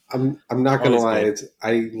I'm not gonna Always lie. good.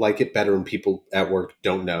 I like it better when people at work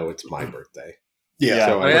don't know it's my birthday. Yeah,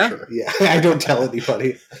 So for sure. Yeah, I don't tell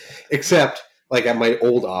anybody except like at my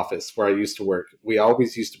old office where I used to work. We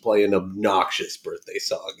always used to play an obnoxious birthday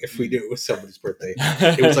song if we knew it was somebody's birthday.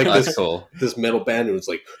 It was like That's cool. this metal band. It was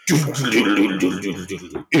like,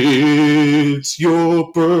 "It's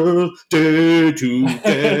your birthday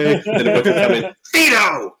today." Then it would come in,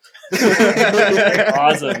 Vito.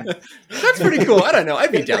 Awesome. That's pretty cool. I don't know.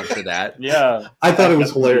 I'd be down for that. Yeah. I thought it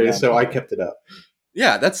was hilarious, so I kept it up.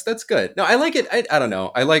 Yeah, that's good. No, I like it. I don't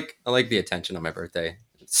know. I like the attention on my birthday.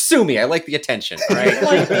 Sue me. I like the attention. Right. I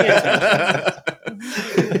like the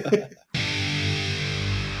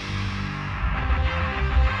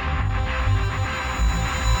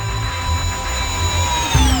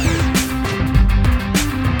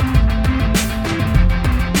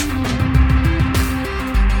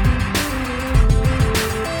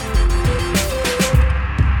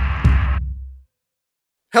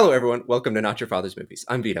Hello, everyone. Welcome to Not Your Father's Movies.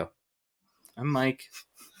 I'm Vito. I'm Mike.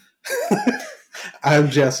 I'm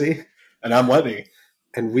Jesse, And I'm Lenny.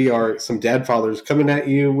 and we are some dad fathers coming at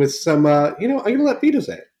you with some. I'm gonna let Vito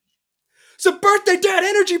say it. Some birthday dad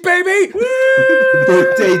energy, baby.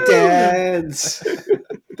 Birthday dads.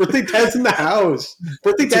 Birthday dads in the house.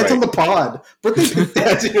 Birthday dads right. on the pod. Birthday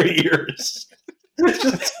dads in your ears.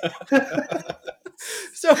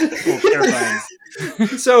 So, Terrifying.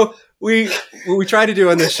 so what we try to do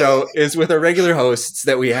on this show is with our regular hosts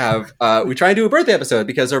that we have, we try and do a birthday episode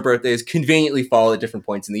because our birthdays conveniently fall at different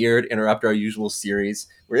points in the year to interrupt our usual series.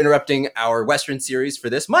 We're interrupting our Western series for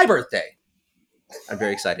this, my birthday. I'm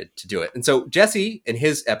very excited to do it. And so Jesse, in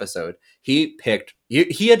his episode, he had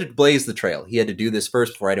to blaze the trail. He had to do this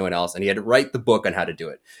first before anyone else, and he had to write the book on how to do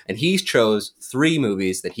it. And he chose 3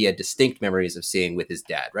 movies that he had distinct memories of seeing with his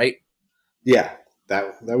dad, right? Yeah,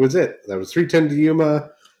 that was it. That was 310 to Yuma,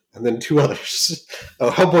 and then 2 others. Oh,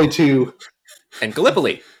 Hellboy 2 And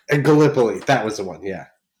Gallipoli. and Gallipoli. That was the one. Yeah.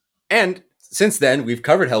 And since then, we've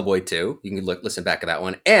covered Hellboy 2. You can listen back at that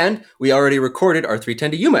one. And we already recorded our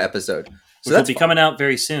 310 to Yuma episode. So Which will that's be fun. coming out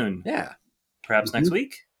very soon. Yeah. Perhaps next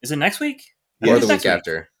week? Is it next week? Yeah, Or It's the next week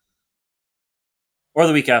after. Or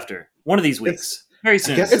the week after. One of these weeks. Very I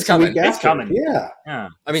soon. guess It's it's coming. coming. It's coming. Yeah. Yeah.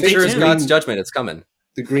 I mean, Stay sure as tuned. God's judgment, it's coming.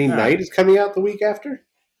 The Green Yeah. Knight is coming out the week after.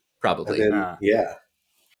 Probably. And then, Ah. yeah.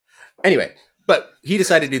 Anyway, but he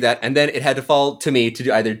decided to do that, and then it had to fall to me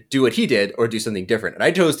to either do what he did or do something different. And I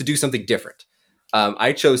chose to do something different.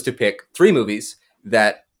 I chose to pick 3 movies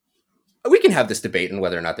that we can have this debate on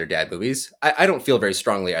whether or not they're dad movies. I don't feel very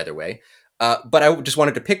strongly either way. But I just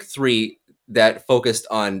wanted to pick 3 that focused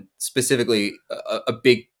on specifically a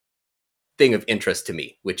big thing of interest to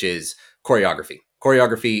me, which is choreography.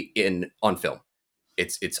 Choreography on film.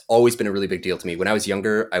 It's always been a really big deal to me. When I was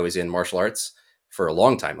younger, I was in martial arts for a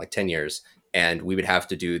long time, like 10 years. And we would have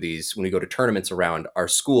to do these, when we go to tournaments around, our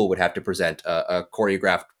school would have to present a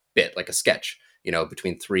choreographed bit, like a sketch,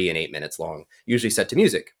 between 3 and 8 minutes long, usually set to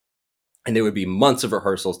music. And there would be months of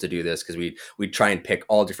rehearsals to do this because we'd try and pick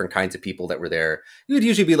all different kinds of people that were there. It would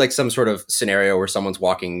usually be like some sort of scenario where someone's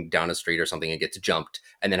walking down a street or something and gets jumped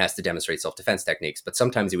and then has to demonstrate self-defense techniques. But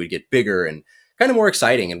sometimes it would get bigger and kind of more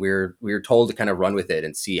exciting. And we were told to kind of run with it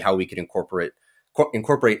and see how we could incorporate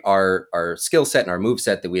our skill set and our move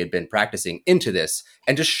set that we had been practicing into this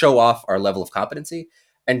and just show off our level of competency.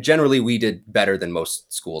 And generally, we did better than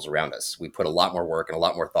most schools around us. We put a lot more work and a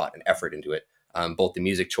lot more thought and effort into it. Both the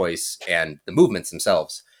music choice and the movements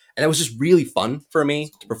themselves. And that was just really fun for me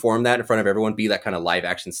to perform that in front of everyone, be that kind of live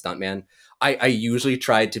action stuntman. I usually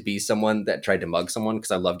tried to be someone that tried to mug someone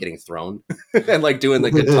because I love getting thrown and like doing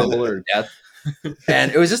like a tumble or death.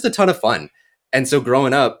 And it was just a ton of fun. And so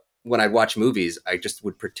growing up, when I'd watch movies, I just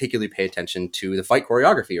would particularly pay attention to the fight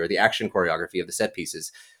choreography or the action choreography of the set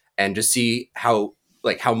pieces and just see how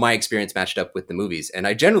my experience matched up with the movies. And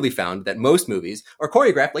I generally found that most movies are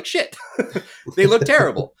choreographed like shit. They look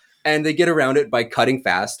terrible. And they get around it by cutting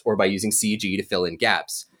fast or by using CG to fill in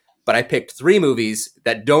gaps. But I picked 3 movies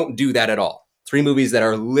that don't do that at all. 3 movies that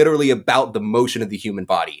are literally about the motion of the human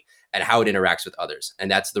body and how it interacts with others.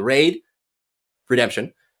 And that's The Raid,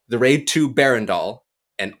 Redemption, The Raid 2, Barandal,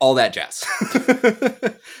 and all that jazz.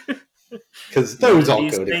 Because those all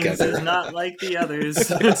These go things together. is not like the others.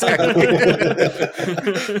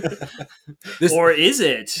 This- Or is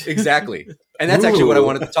it? Exactly. And that's actually what I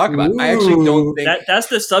wanted to talk about. I actually don't think... That's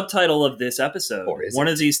the subtitle of this episode. Or is One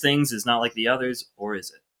it? of these things is not like the others, or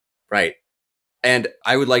is it? Right. And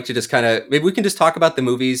I would like to just kind of... Maybe we can just talk about the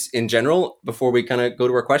movies in general before we kind of go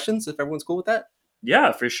to our questions, if everyone's cool with that.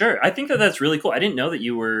 Yeah, for sure. I think that's really cool. I didn't know that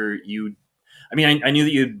you I mean, I knew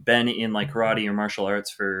that you'd been in like karate or martial arts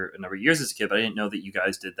for a number of years as a kid, but I didn't know that you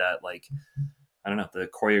guys did that. Like, I don't know, the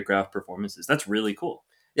choreographed performances. That's really cool.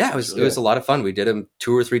 Yeah, That's it really was a lot of fun. We did them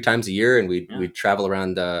 2 or 3 times a year, and Yeah. we'd travel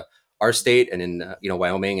around our state and in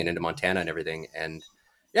Wyoming and into Montana and everything. And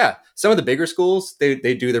yeah, some of the bigger schools they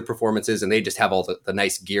do their performances and they just have all the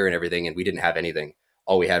nice gear and everything, and we didn't have anything.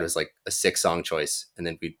 All we had was like a 6-song choice, and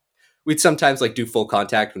then we'd sometimes like do full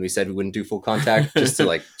contact when we said we wouldn't do full contact just to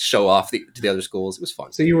like show off to the other schools. It was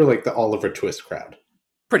fun. So you were like the Oliver Twist crowd.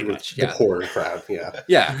 Pretty much, The yeah. horror crowd, yeah.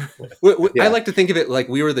 Yeah. Yeah. I like to think of it like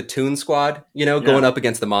we were the Toon Squad, going up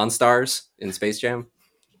against the Monstars in Space Jam.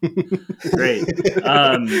 Great.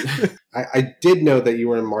 I did know that you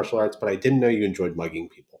were in martial arts, but I didn't know you enjoyed mugging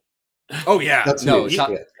people. Oh, yeah. That's No, news. top,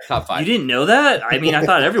 Yeah. top 5. You didn't know that? I mean, I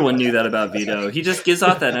thought everyone knew that about Vito. He just gives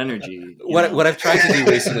off that energy. you know? What I've tried to do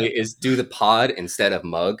recently is do the pod instead of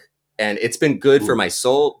mug, and it's been good for my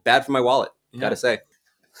soul, bad for my wallet. Yeah. Gotta say.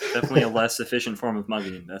 Definitely a less efficient form of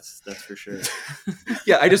mugging. That's for sure.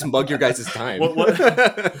 Yeah, I just mug your guys' time. What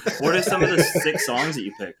are some of the 6 songs that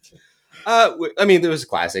you picked? I mean, there was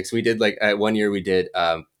classics. We did like 1 year we did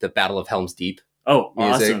the Battle of Helm's Deep Oh,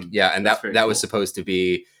 music. awesome. Yeah, and That's that very was cool. supposed to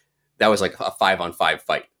be like a 5-on-5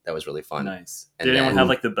 fight. That was really fun. Nice. And Did anyone then- have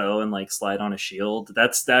like the bow and like slide on a shield?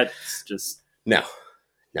 That's just No,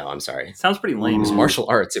 I'm sorry. sounds pretty lame. It It was Mm. martial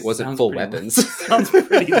arts. It wasn't Sounds full pretty weapons. Sounds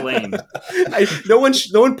pretty lame. No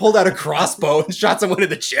one pulled out a crossbow and shot someone in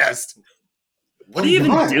the chest. What are you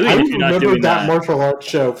even God, doing I if you're not remember doing that that? martial arts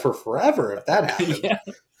show for forever if that happened. Yeah.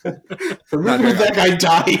 Remember Not that guy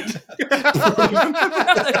died? That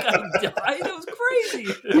guy died. That was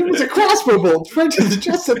crazy. It was a crossbow bolt right to the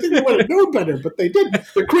chest. I think they would have known better, but they didn't.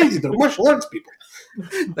 They're crazy. They're martial arts people.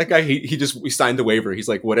 That guy, we signed the waiver. He's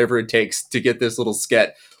like, whatever it takes to get this little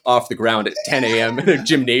sket off the ground at 10 a.m. in a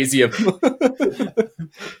gymnasium.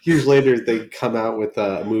 Years later, they come out with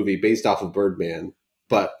a movie based off of Birdman,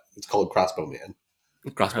 but it's called Crossbow Man.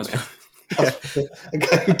 Crossbow man. A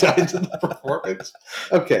guy who died in the performance.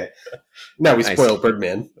 Okay. Now we Nice. spoiled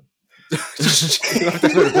Birdman. You have to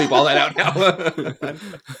sort of bleep all that out now.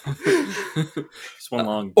 Just one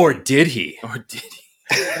long. Or did he? Or did he?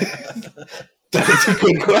 That is a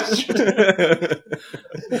good question.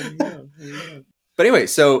 But anyway,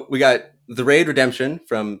 so we got The Raid Redemption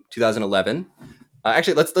from 2011.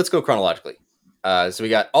 Actually, let's go chronologically. So we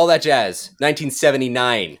got All That Jazz,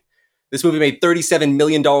 1979. This movie made $37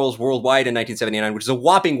 million worldwide in 1979, which is a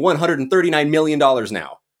whopping $139 million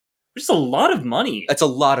now. Which is a lot of money. That's a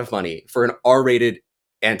lot of money for an R-rated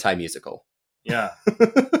anti-musical. Yeah.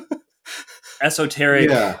 Esoteric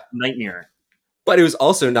Yeah. nightmare. But it was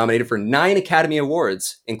also nominated for 9 Academy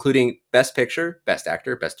Awards, including Best Picture, Best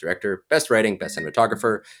Actor, Best Director, Best Writing, Best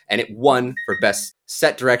Cinematographer, and it won for Best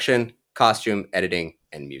Set Direction, Costume, Editing,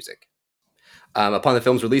 and Music. Upon the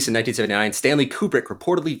film's release in 1979, Stanley Kubrick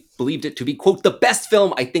reportedly believed it to be, quote, the best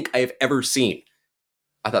film I think I have ever seen.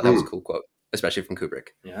 I thought that was a cool quote, especially from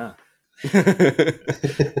Kubrick. Yeah.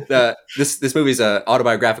 This movie is an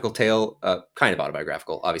autobiographical tale, kind of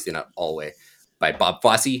autobiographical, obviously not all the way, by Bob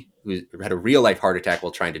Fosse, who had a real life heart attack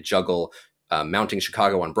while trying to juggle mounting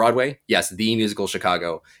Chicago on Broadway. Yes, the musical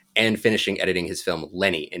Chicago, and finishing editing his film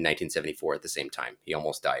Lenny in 1974 at the same time. He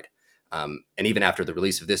almost died. And even after the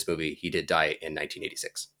release of this movie, he did die in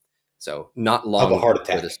 1986. So not long Of a heart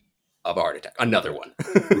before attack. Of a heart attack. Another one.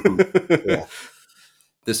 Yeah.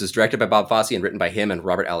 This is directed by Bob Fosse and written by him and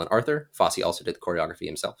Robert Allen Arthur. Fosse also did the choreography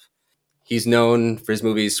himself. He's known for his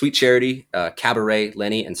movies Sweet Charity, Cabaret,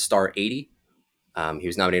 Lenny, and Star 80. He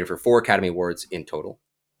was nominated for 4 Academy Awards in total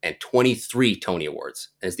and 23 Tony Awards,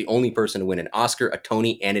 and is the only person to win an Oscar, a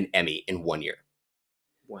Tony, and an Emmy in 1 year.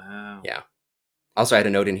 Wow. Yeah. Also, I had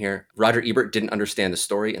a note in here. Roger Ebert didn't understand the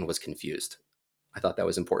story and was confused. I thought that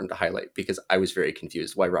was important to highlight because I was very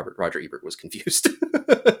confused why Roger Ebert was confused.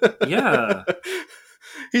 Yeah.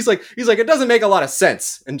 He's like, it doesn't make a lot of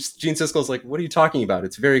sense. And Gene Siskel's like, what are you talking about?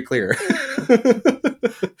 It's very clear.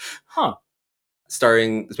 Huh.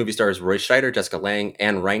 This movie stars Roy Scheider, Jessica Lange,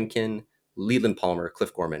 Anne Reinkin, Leland Palmer,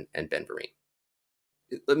 Cliff Gorman, and Ben Vereen.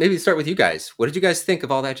 Maybe start with you guys. What did you guys think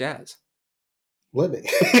of All That Jazz? Let me.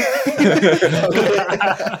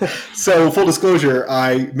 So, full disclosure,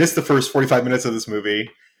 I missed the first 45 minutes of this movie,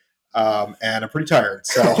 and I'm pretty tired.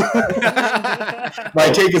 So,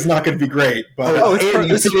 my take is not going to be great. But Oh,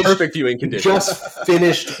 This is finished- perfect viewing conditions. Just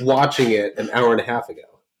finished watching it an hour and a half ago.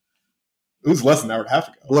 it was less than an hour and a half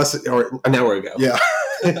ago. Or an hour ago. Yeah.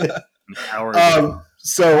 An hour ago.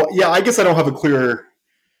 So, yeah, I guess I don't have a clear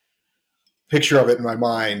picture of it in my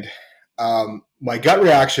mind. My gut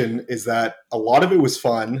reaction is that a lot of it was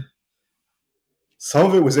fun. Some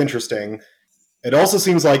of it was interesting. It also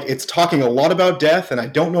seems like it's talking a lot about death, and I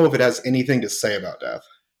don't know if it has anything to say about death.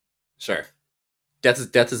 Sure.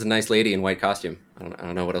 Death is a nice lady in white costume. I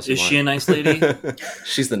don't know what else you Is want. she a nice lady?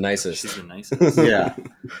 She's the nicest. She's the nicest. Yeah.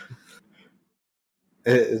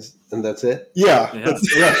 And that's it? Yeah,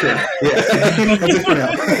 Yeah. sure. Yeah. That's it for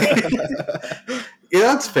now. Yeah,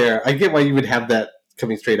 that's fair. I get why you would have that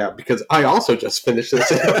coming straight out, because I also just finished this.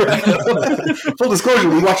 Full disclosure,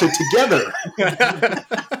 we watched it together.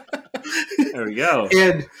 There we go.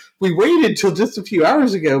 And we waited till just a few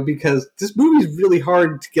hours ago because this movie is really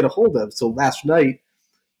hard to get a hold of. So last night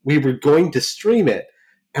we were going to stream it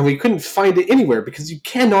and we couldn't find it anywhere because you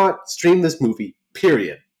cannot stream this movie,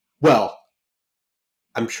 period. Well,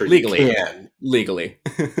 I'm sure Legally. you can. Legally.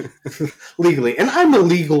 Legally. And I'm a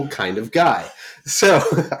legal kind of guy. So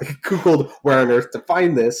I Googled where on earth to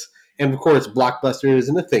find this. And of course, Blockbuster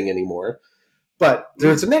isn't a thing anymore. But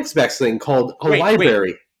there's a next best thing called a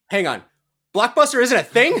library. Hang on. Blockbuster isn't a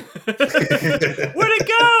thing? Where'd it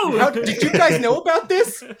go? Did you guys know about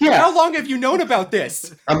this? Yeah. How long have you known about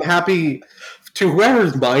this? I'm happy to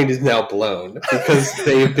whoever's mind is now blown because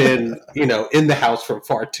they've been, in the house for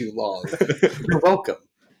far too long. You're welcome.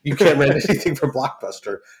 You can't rent anything from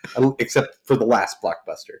Blockbuster except for the last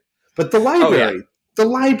Blockbuster. But the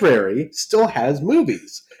library still has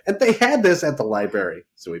movies. And they had this at the library.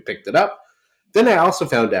 So we picked it up. Then I also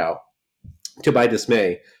found out, to my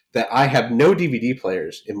dismay, that I have no DVD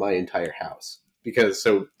players in my entire house.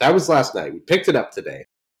 So that was last night. We picked it up today.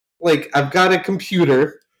 I've got a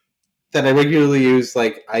computer that I regularly use.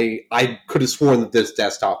 I could have sworn that this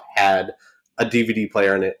desktop had a DVD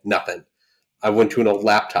player in it. Nothing. I went to an old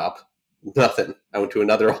laptop. Nothing. I went to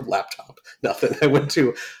another old laptop. Nothing. I went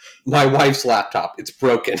to my wife's laptop. It's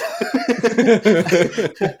broken.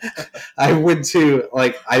 I went to,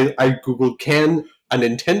 I Googled, can a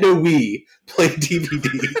Nintendo Wii play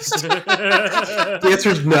DVDs? The answer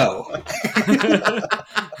is no.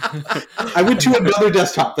 I went to another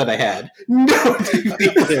desktop that I had. No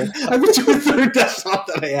DVD player. I went to a third desktop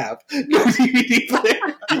that I have. No DVD player.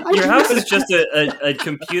 Your house is just a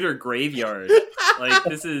computer graveyard.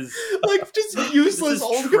 This is just useless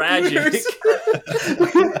old tragic.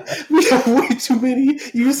 We have way too many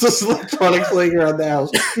useless electronics laying around the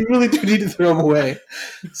house. We really do need to throw them away.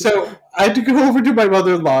 So I had to go over to my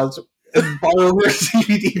mother-in-law's and borrow her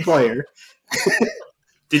DVD player.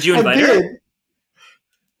 Did you invite her?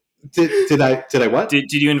 Did I what?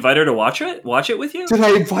 Did you invite her to watch it? Watch it with you? Did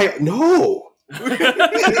I invite? No. No,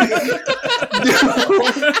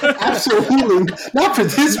 absolutely not for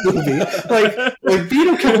this movie.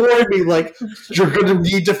 Vito can warn me, you're going to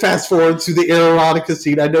need to fast forward to the erotica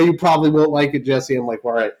scene. I know you probably won't like it, Jesse. I'm like,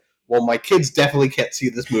 all right. Well, my kids definitely can't see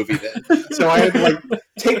this movie then. So I had to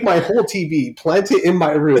take my whole TV, plant it in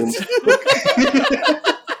my room.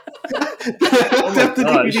 The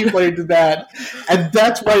DVD player to that, and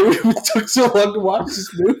that's why it took so long to watch this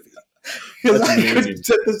movie, because I couldn't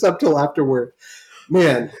set this up till after work.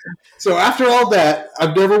 Man, so after all that,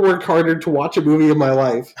 I've never worked harder to watch a movie in my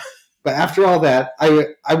life. But after all that,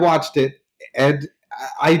 I watched it, and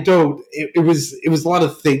I don't. It was a lot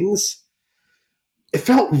of things. It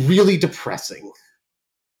felt really depressing,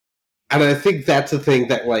 and I think that's the thing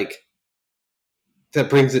that that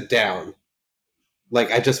brings it down.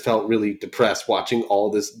 I just felt really depressed watching all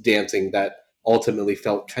this dancing that ultimately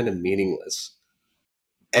felt kind of meaningless.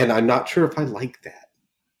 And I'm not sure if I like that.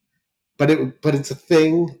 But it's a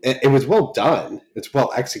thing. It was well done. It's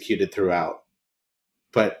well executed throughout.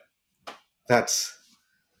 But that's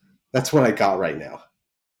what I got right now.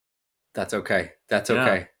 That's okay. That's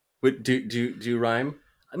okay. Do you rhyme?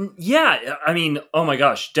 Yeah, I mean, oh my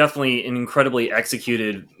gosh, definitely an incredibly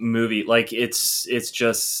executed movie. It's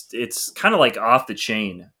kind of off the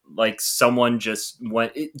chain. Someone just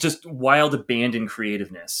wild abandon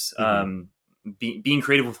creativeness. Mm-hmm. Being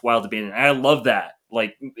creative with wild abandon. And I love that.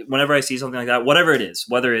 Whenever I see something like that, whatever it is,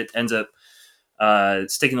 whether it ends up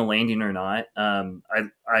sticking the landing or not,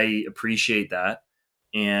 I appreciate that.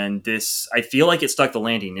 And I feel like it stuck the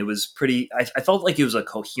landing. It was pretty. I felt like it was a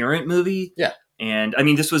coherent movie. Yeah. And I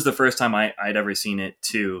mean, this was the first time I'd ever seen it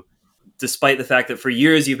too, despite the fact that for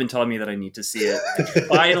years you've been telling me that I need to see it.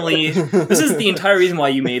 Finally, this is the entire reason why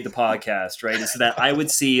you made the podcast, right? Is so that I would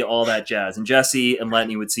see all that jazz, and Jesse and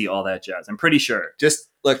Letney would see all that jazz. I'm pretty sure. Just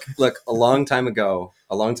look, a long time ago,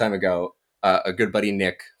 a good buddy,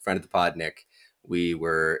 Nick, friend of the pod, Nick, we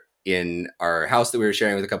were in our house that we were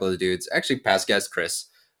sharing with a couple of the dudes, actually past guest Chris,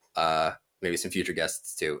 maybe some future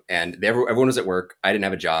guests too. And everyone was at work. I didn't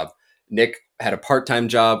have a job. Nick had a part-time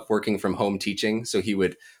job working from home teaching. So he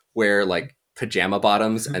would wear pajama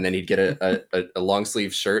bottoms, and then he'd get a long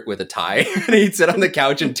sleeve shirt with a tie, and he'd sit on the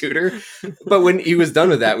couch and tutor. But when he was done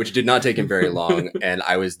with that, which did not take him very long, and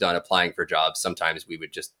I was done applying for jobs, sometimes we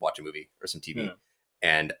would just watch a movie or some TV. Yeah.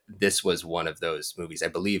 And this was one of those movies. I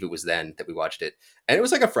believe it was then that we watched it, and it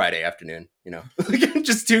was like a Friday afternoon,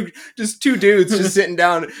 just two dudes just sitting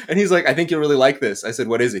down. And he's like, "I think you'll really like this." I said,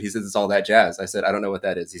 "What is it?" He says, "It's All That Jazz." I said, "I don't know what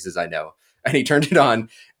that is." He says, "I know." And he turned it on,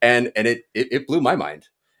 and it blew my mind.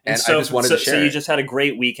 And so, I just wanted to share. So you just had a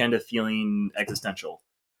great weekend of feeling existential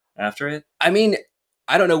after it? I mean,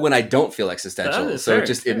 I don't know when I don't feel existential. So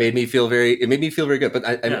it made me feel very good. But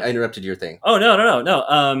I interrupted your thing. Oh,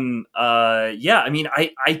 no. Yeah, I mean,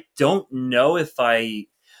 I don't know if I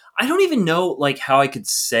don't even know like how I could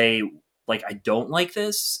say like I don't like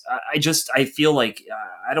this. I feel like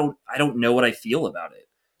I don't know what I feel about it.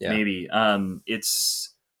 Yeah. Maybe it's.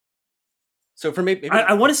 So for me,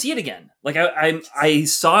 I want to see it again. Like I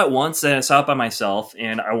saw it once and I saw it by myself,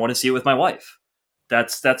 and I want to see it with my wife.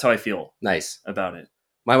 That's how I feel. Nice about it.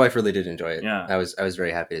 My wife really did enjoy it. Yeah, I was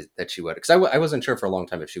very happy that she would, because I wasn't sure for a long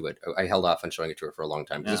time if she would. I held off on showing it to her for a long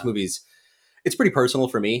time. Yeah. This movie's it's pretty personal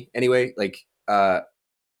for me anyway. Like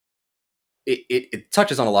it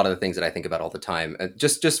touches on a lot of the things that I think about all the time.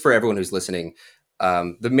 Just for everyone who's listening,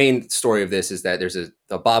 the main story of this is that there's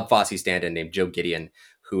a Bob Fosse stand-in named Joe Gideon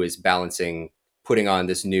who is balancing putting on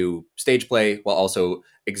this new stage play while also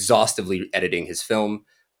exhaustively editing his film.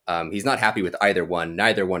 He's not happy with either one.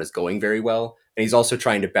 Neither one is going very well. And he's also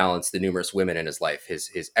trying to balance the numerous women in his life,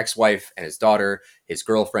 his ex-wife and his daughter, his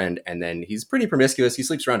girlfriend. And then he's pretty promiscuous. He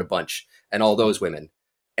sleeps around a bunch and all those women.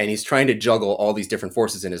 And he's trying to juggle all these different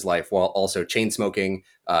forces in his life while also chain smoking,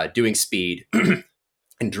 doing speed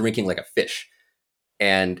and drinking like a fish.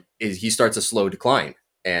 And he starts a slow decline.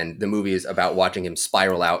 And the movie is about watching him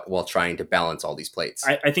spiral out while trying to balance all these plates.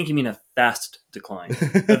 I think you mean a fast decline,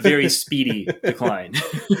 a very speedy decline.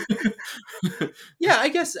 Yeah, I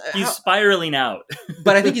guess he's spiraling out.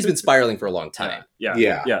 But I think he's been spiraling for a long time.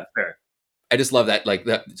 Yeah, fair. I just love that, like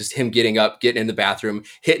just him getting up, getting in the bathroom,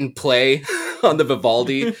 hitting play on the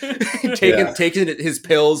Vivaldi, taking his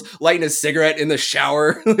pills, lighting a cigarette in the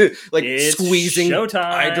shower, like it's squeezing showtime.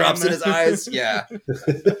 Eye drops in his eyes. Yeah,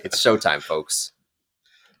 it's showtime, folks.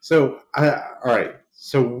 So, all right.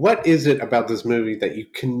 So what is it about this movie that you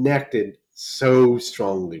connected so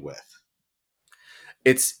strongly with?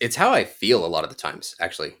 It's how I feel a lot of the times,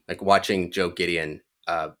 actually. Like watching Joe Gideon,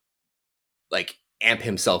 like amp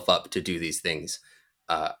himself up to do these things.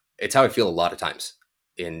 It's how I feel a lot of times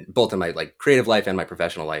in both in my like creative life and my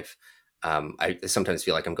professional life. I sometimes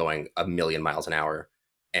feel like I'm going a million miles an hour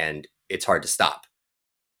and it's hard to stop.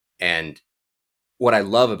 And what I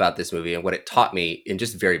love about this movie and what it taught me in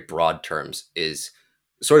just very broad terms is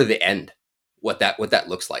sort of the end, what that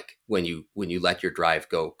looks like when you let your drive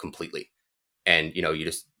go completely. And,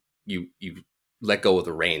 you let go of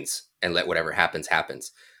the reins and let whatever happens.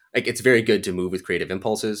 Like, it's very good to move with creative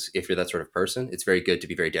impulses. If you're that sort of person, it's very good to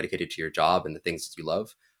be very dedicated to your job and the things that you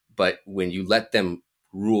love. But when you let them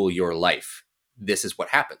rule your life, this is what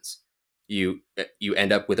happens. You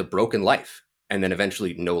end up with a broken life and then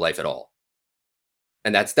eventually no life at all.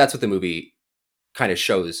 And that's what the movie kind of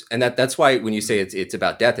shows. And that's why when you say it's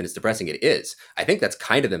about death and it's depressing, it is. I think that's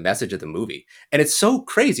kind of the message of the movie. And it's so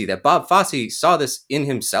crazy that Bob Fosse saw this in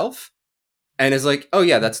himself and is like, oh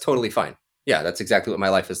yeah, that's totally fine. Yeah, that's exactly what my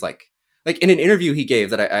life is like. Like in an interview he gave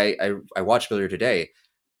that I watched earlier today,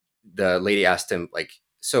 the lady asked him, like,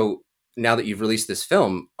 so now that you've released this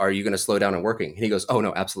film, are you going to slow down on working? And he goes, oh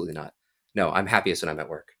no, absolutely not. No, I'm happiest when I'm at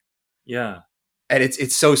work. Yeah. And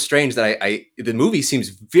it's so strange that the movie seems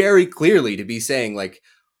very clearly to be saying, like,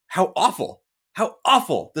 how awful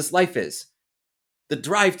this life is. The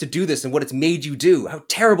drive to do this and what it's made you do, how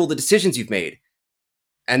terrible the decisions you've made.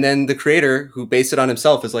 And then the creator who based it on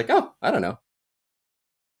himself is like, oh, I don't know.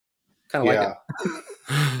 Kind of like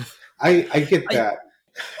it. I get that.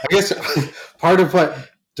 I guess part of what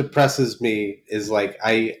depresses me is like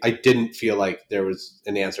I didn't feel like there was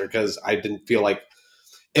an answer because I didn't feel like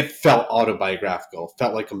it felt autobiographical. It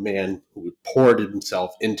felt like a man who had poured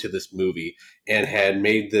himself into this movie and had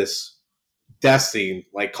made this death scene,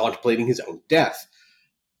 like contemplating his own death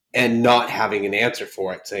and not having an answer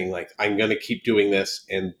for it, saying like, I'm going to keep doing this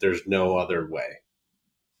and there's no other way.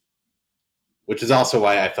 Which is also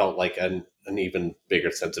why I felt like an even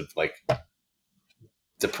bigger sense of like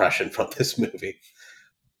depression from this movie.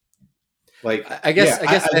 Like, I guess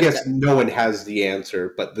no one has the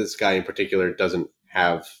answer, but this guy in particular doesn't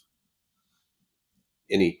have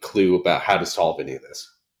any clue about how to solve any of this.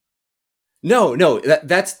 No,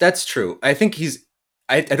 that's true. I think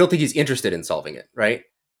I don't think he's interested in solving it, right?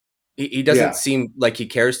 He doesn't seem like he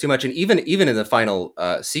cares too much, and even in the final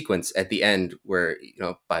sequence at the end, where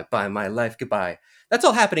bye my life, goodbye. That's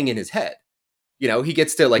all happening in his head. He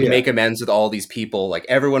gets to make amends with all these people. Like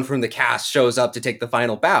everyone from the cast shows up to take the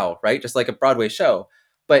final bow, right? Just like a Broadway show,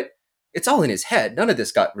 but it's all in his head. None of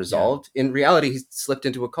this got resolved. Yeah. In reality, he slipped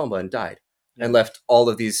into a coma and died, and left all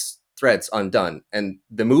of these threads undone. And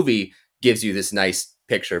the movie gives you this nice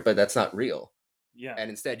picture, but that's not real. Yeah. And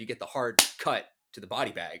instead, you get the hard cut to the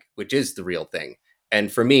body bag, which is the real thing.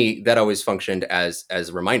 And for me, that always functioned as a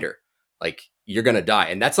reminder, like you're going to die.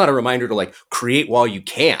 And that's not a reminder to create while you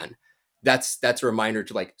can. That's a reminder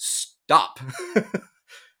to stop,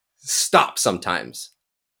 stop sometimes.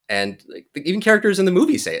 And even characters in the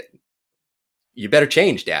movie say it. You better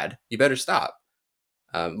change, Dad. You better stop.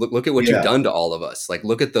 Look at what you've done to all of us.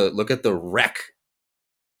 Look at the wreck.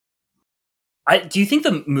 Do you think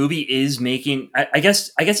the movie is making? I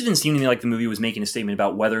guess it didn't seem to me like the movie was making a statement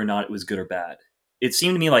about whether or not it was good or bad. It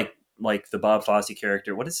seemed to me like the Bob Fosse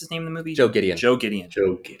character. What is his name in the movie? Joe Gideon. Joe Gideon.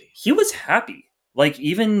 He was happy.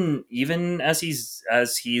 Even as he's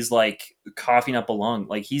coughing up a lung,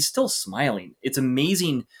 he's still smiling. It's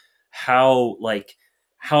amazing how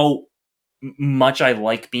much I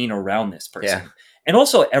like being around this person. Yeah. And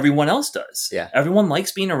also everyone else does. Yeah. Everyone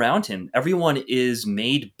likes being around him. Everyone is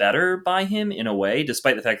made better by him in a way,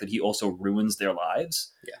 despite the fact that he also ruins their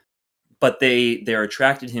lives. Yeah. But they're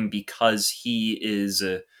attracted to him because he is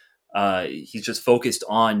he's just focused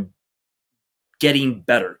on getting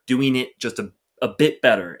better, doing it just a bit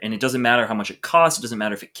better. And it doesn't matter how much it costs. It doesn't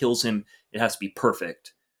matter if it kills him. It has to be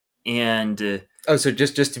perfect. And so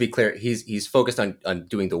just to be clear, he's focused on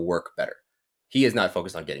doing the work better. He is not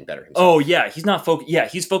focused on getting better himself. Oh yeah, he's not focused. Yeah,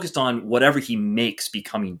 he's focused on whatever he makes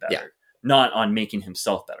becoming better, not on making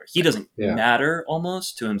himself better. He doesn't matter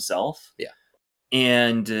almost to himself. Yeah,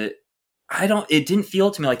 and It didn't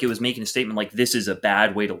feel to me like it was making a statement like this is a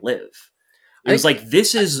bad way to live. It was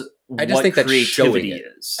this is. I just think that creativity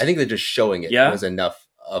is. I think that just showing it was enough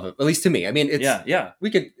of it, at least to me. I mean, it's we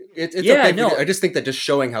could. It's okay. No. I just think that just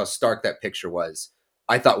showing how stark that picture was,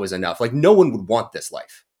 I thought was enough. No one would want this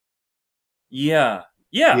life. Yeah.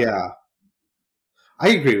 I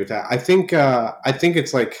agree with that. I think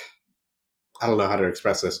it's I don't know how to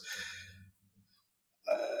express this.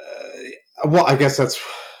 Well, I guess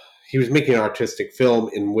he was making an artistic film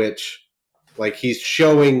in which he's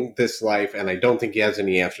showing this life, and I don't think he has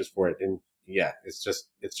any answers for it. And it's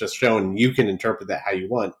just shown. You can interpret that how you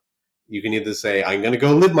want. You can either say, I'm going to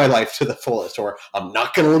go live my life to the fullest, or I'm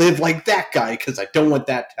not going to live like that guy because I don't want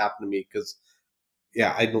that to happen to me. Because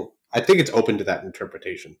I think it's open to that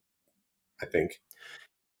interpretation. I think.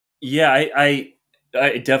 Yeah, I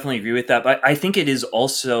definitely agree with that. But I think it is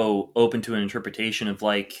also open to an interpretation of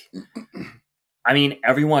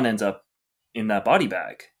everyone ends up in that body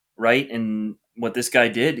bag, right? And what this guy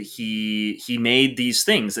did, he made these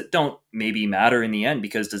things that don't maybe matter in the end,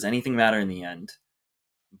 because does anything matter in the end?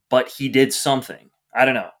 But he did something. I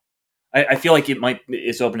don't know. I feel like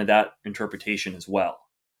it's open to that interpretation as well.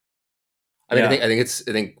 I mean, I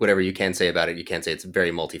think whatever you can say about it, you can say it's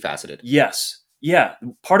very multifaceted. Yes. Yeah.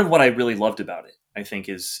 Part of what I really loved about it, I think,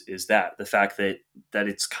 is that the fact that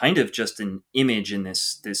it's kind of just an image in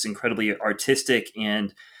this incredibly artistic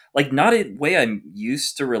and not a way I'm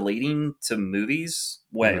used to relating to movies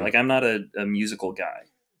way. Mm-hmm. I'm not a musical guy.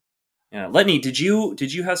 Yeah. Lenny, did you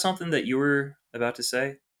have something that you were about to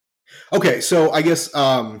say? Okay. So I guess,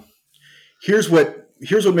 here's what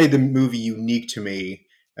made the movie unique to me.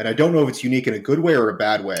 And I don't know if it's unique in a good way or a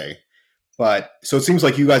bad way, but so it seems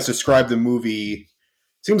like you guys described the movie.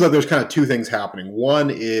 It seems like there's kind of two things happening. One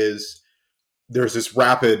is there's this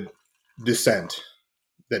rapid descent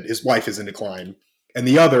that his life is in decline. And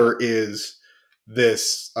the other is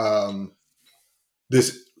this,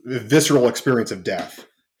 this visceral experience of death.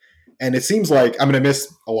 And it seems like I'm going to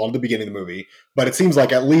miss a lot of the beginning of the movie, but it seems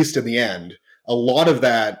like at least in the end, a lot of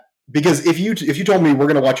that, because if you told me we're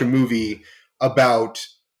going to watch a movie about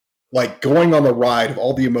going on the ride of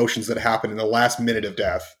all the emotions that happen in the last minute of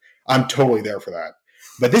death, I'm totally there for that.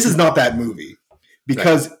 But this is not that movie,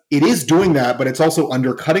 because it is doing that, but it's also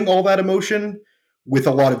undercutting all that emotion with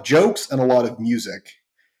a lot of jokes and a lot of music.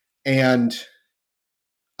 And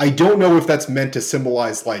I don't know if that's meant to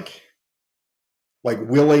symbolize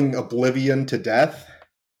willing oblivion to death,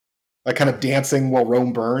 kind of dancing while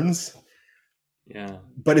Rome burns. Yeah.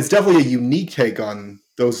 But it's definitely a unique take on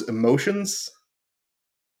those emotions.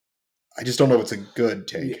 I just don't know if it's a good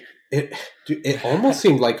take. It almost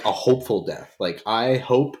seemed like a hopeful death. I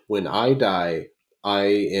hope when I die, I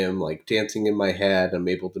am dancing in my head. I'm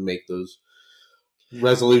able to make those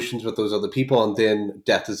resolutions with those other people, and then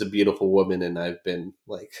death is a beautiful woman, and I've been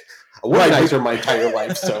like a womanizer my entire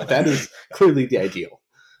life, so that is clearly the ideal.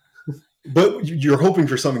 But you're hoping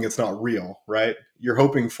for something that's not real, right? You're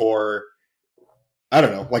hoping for, I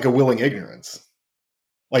don't know, like a willing ignorance.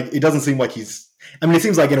 Like, it doesn't seem like it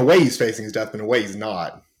seems like in a way he's facing his death, but in a way he's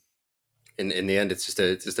not. In the end, it's just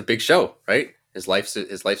a big show, right? His life's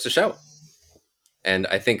a show. And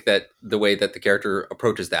I think that the way that the character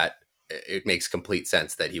approaches that, it makes complete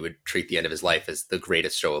sense that he would treat the end of his life as the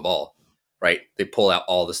greatest show of all, right? They pull out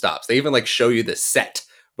all the stops. They even like show you the set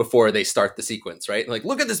before they start the sequence, right? Like,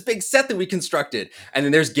 look at this big set that we constructed. And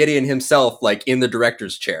then there's Gideon himself, like in the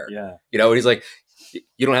director's chair. Yeah. You know, and he's like,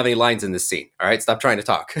 you don't have any lines in this scene. All right, stop trying to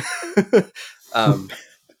talk.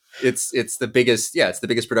 It's the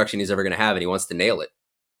biggest production he's ever going to have, and he wants to nail it.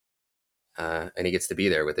 And he gets to be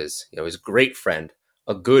there with his great friend,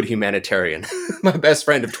 a good humanitarian, my best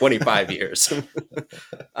friend of 25 years.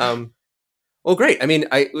 Well, great. I mean,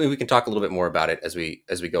 we can talk a little bit more about it as we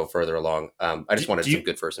go further along. I just wanted some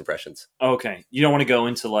good first impressions. Okay, you don't want to go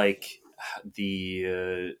into like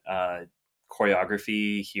the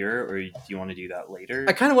choreography here, or do you want to do that later?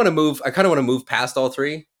 I kind of want to move past all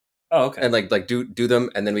three. Oh, okay. And like do them,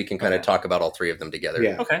 and then we can kind of talk about all three of them together.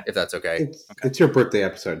 Yeah. Okay. If that's okay. It's your birthday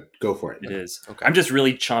episode. Go for it. It is. Okay. I'm just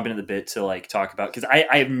really chomping at the bit to like talk about, because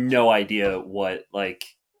I have no idea what like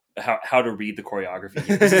how to read the choreography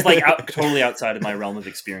here. This is like totally outside of my realm of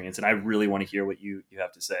experience, and I really want to hear what you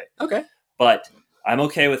have to say. Okay. But I'm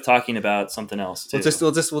okay with talking about something else too.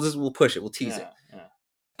 We'll push it. We'll tease it.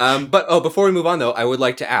 Yeah. But before we move on though, I would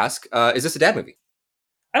like to ask, is this a dad movie?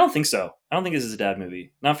 I don't think so. I don't think this is a dad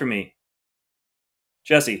movie. Not for me.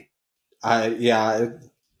 Jesse. Yeah,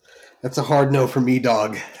 that's a hard no for me,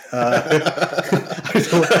 dog. I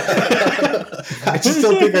just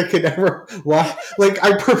don't think I could ever watch. Like,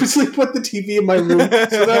 I purposely put the TV in my room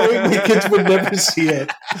so that way my kids would never see it.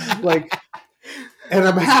 Like, and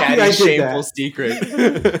I'm happy I did shameful that. Secret.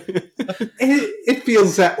 It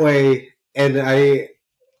feels that way, and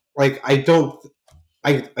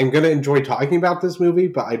I'm gonna enjoy talking about this movie,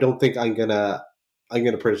 but I don't think I'm gonna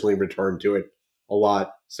personally return to it a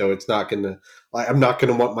lot. So it's not gonna. I'm not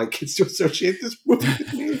gonna want my kids to associate this movie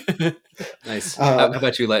with me. Nice. How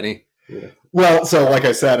about you, Letney? Yeah. Well, so like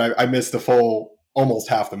I said, I missed the full almost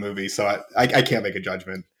half the movie, so I can't make a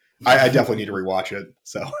judgment. I definitely need to rewatch it.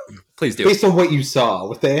 So please do. Based on what you saw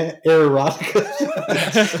with the erotica.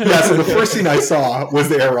 Yeah. So the first scene I saw was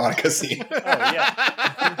the erotica scene. Oh yeah.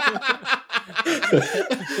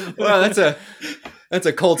 Well, that's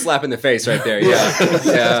a cold slap in the face right there.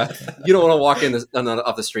 Yeah. You don't want to walk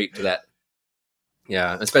off the street to that.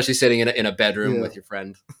 Yeah, especially sitting in a bedroom with your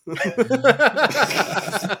friend.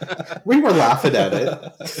 We were laughing at it.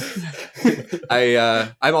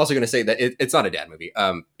 I'm also going to say that it's not a dad movie.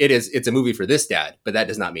 It's a movie for this dad, but that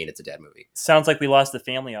does not mean it's a dad movie. Sounds like we lost the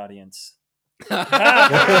family audience.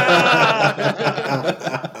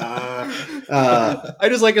 I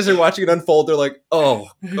just like as they're watching it unfold, they're like,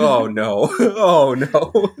 oh no, oh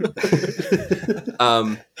no.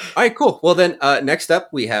 All right, cool. Well then, next up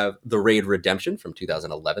we have The Raid Redemption from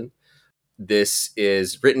 2011. This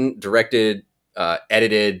is written, directed,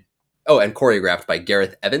 edited, and choreographed by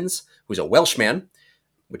Gareth Evans, who's a Welshman,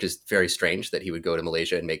 which is very strange that he would go to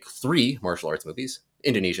Malaysia and make 3 martial arts movies.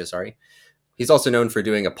 Indonesia, sorry. He's also known for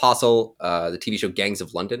doing Apostle, the TV show Gangs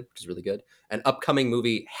of London, which is really good, an upcoming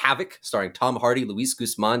movie Havoc, starring Tom Hardy, Luis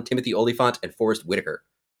Guzman, Timothy Olyphant, and Forrest Whitaker.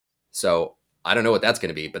 So I don't know what that's going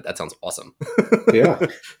to be, but that sounds awesome. Yeah.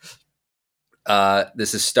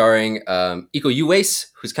 This is starring Iko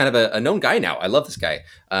Uwais, who's kind of a known guy now. I love this guy.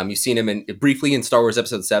 You've seen him briefly in Star Wars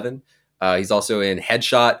Episode 7. He's also in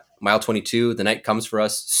Headshot, Mile 22, The Night Comes for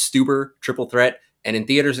Us, Stuber, Triple Threat, and in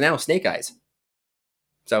theaters now, Snake Eyes.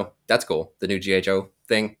 So that's cool. The new G.I. Joe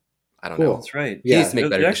thing. I don't know. That's right. He needs to make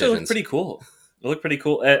better it actually decisions. looked pretty cool. It looked pretty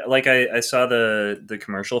cool. Like I saw the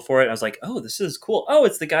commercial for it. And I was like, oh, this is cool. Oh,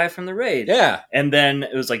 it's the guy from The Raid. Yeah. And then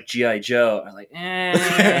it was like G.I. Joe. I was like,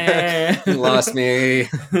 eh. You lost me.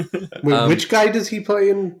 Wait, which guy does he play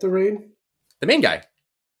in The Raid? The main guy.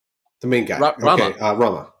 The main guy. Rama. Okay,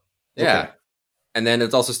 Rama. Yeah. Okay. And then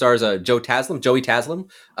it also stars Joey Taslim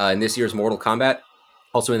in this year's Mortal Kombat.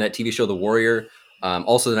 Also in that TV show The Warrior.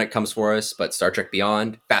 Also The Night Comes For Us, but Star Trek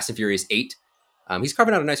Beyond, Fast and Furious 8. He's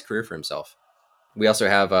carving out a nice career for himself. We also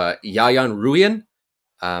have Yayan Ruhian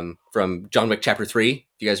from John Wick Chapter 3. Do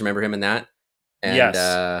you guys remember him in that? And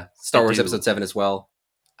Yes, Star Wars Episode 7 as well.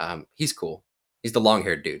 He's cool. He's the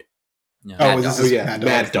long-haired dude. Yeah.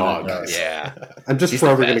 Mad Dog. Nice. Yeah. I'm just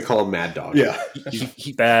forever going to call him Mad Dog. Yeah.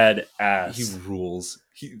 He badass. He rules.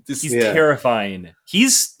 He's terrifying. He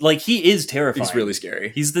is terrifying. He's really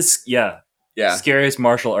scary. He's scariest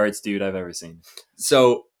martial arts dude I've ever seen.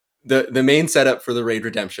 So the main setup for the Raid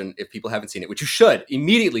Redemption, if people haven't seen it, which you should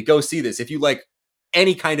immediately go see this if you like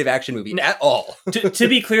any kind of action movie at all. to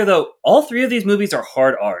be clear though, all three of these movies are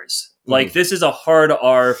hard R's. Like this is a hard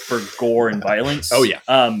R for gore and violence. Oh yeah.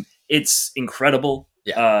 It's incredible.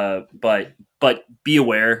 Yeah. But be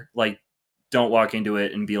aware, like don't walk into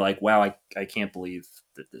it and be like, wow, I can't believe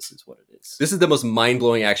that this is what it is. This is the most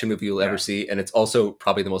mind-blowing action movie you'll ever see, and it's also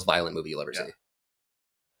probably the most violent movie you'll ever see.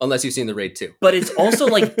 Unless you've seen The Raid 2. But it's also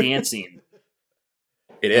like dancing.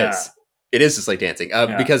 It is. It is just like dancing.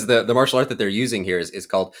 Because the martial art that they're using here is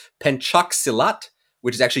called Penchak Silat,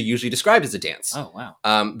 which is actually usually described as a dance. Oh, wow.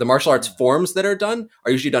 The martial arts forms that are done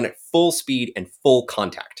are usually done at full speed and full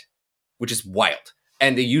contact, which is wild.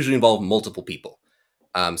 And they usually involve multiple people,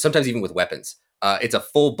 sometimes even with weapons. It's a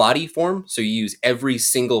full body form, so you use every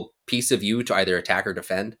single piece of you to either attack or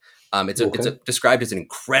defend. It's described as an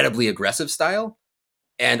incredibly aggressive style.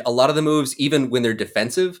 And a lot of the moves, even when they're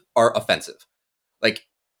defensive, are offensive. Like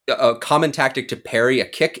a common tactic to parry a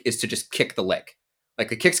kick is to just kick the leg. Like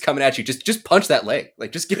the kick's coming at you, just punch that leg.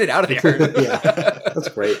 Like just get it out of there. Yeah, that's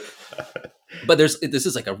great. But this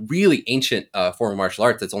is like a really ancient form of martial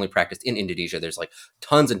arts that's only practiced in Indonesia. There's like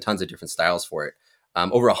tons and tons of different styles for it.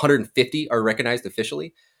 Over 150 are recognized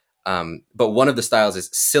officially. But one of the styles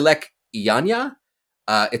is Silek Iyanya.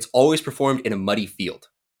 It's always performed in a muddy field,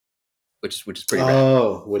 which is pretty rad.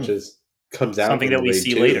 Oh, comes out something that we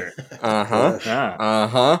see later.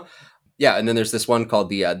 Yeah, and then there's this one called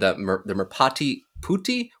the Merpati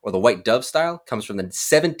Putti, or the White Dove style. Comes from the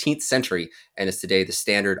 17th century and is today the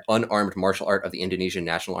standard unarmed martial art of the Indonesian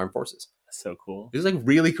National Armed Forces. That's so cool. This is like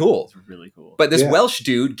really cool. It's really cool. But this Welsh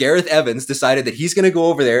dude, Gareth Evans, decided that he's going to go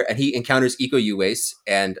over there, and he encounters Iko Uwais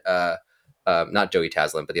and not Joey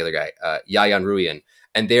Taslim, but the other guy, Yayan Ruhian.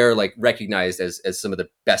 And they're like recognized as some of the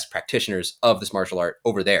best practitioners of this martial art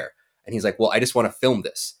over there. And he's like, well, I just want to film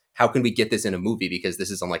this. How can we get this in a movie? Because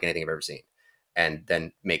this is unlike anything I've ever seen. And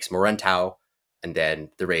then makes Morantau and then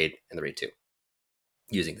The Raid and The Raid 2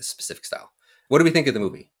 using this specific style. What do we think of the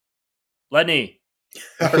movie? Lenny.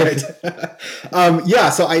 All right.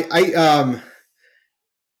 So I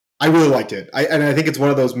really liked it. And I think it's one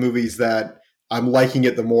of those movies that I'm liking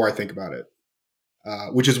it the more I think about it,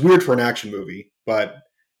 which is weird for an action movie. But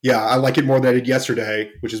yeah, I like it more than I did yesterday,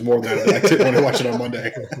 which is more than I liked it when I watched it on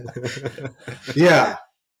Monday. Yeah.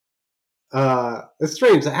 It's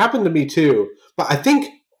strange. It happened to me too. But I think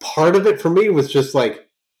part of it for me was just like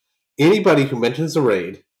anybody who mentions The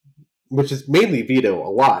Raid, which is mainly Vito a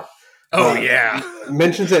lot. Oh yeah.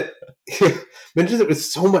 Mentions it with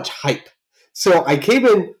so much hype. So I came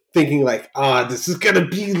in thinking like, this is gonna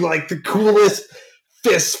be like the coolest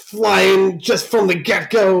fists flying just from the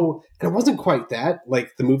get-go. And it wasn't quite that.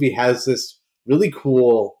 Like the movie has this really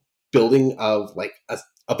cool building of like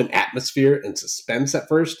of an atmosphere and suspense at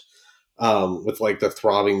first. With like the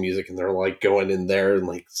throbbing music, and they're like going in there and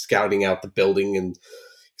like scouting out the building and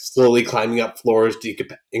slowly climbing up floors,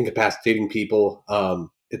 incapacitating people.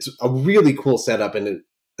 It's a really cool setup, and it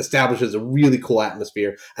establishes a really cool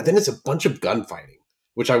atmosphere. And then it's a bunch of gunfighting,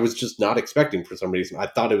 which I was just not expecting for some reason. I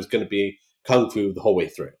thought it was going to be kung fu the whole way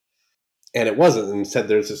through, and it wasn't. And instead,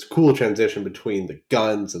 there's this cool transition between the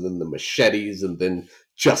guns and then the machetes and then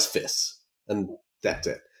just fists, and that's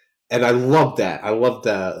it. And I love that. I love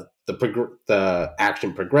the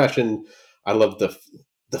action progression. I love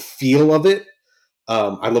the feel of it.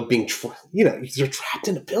 I love being, you're trapped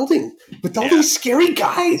in a building with all these scary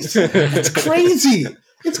guys. It's crazy.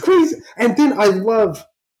 It's crazy. And then I love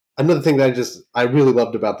another thing that I really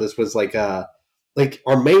loved about this was like our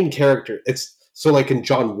main character. It's so like in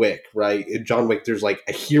John Wick, right? In John Wick, there's like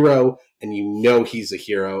a hero, and he's a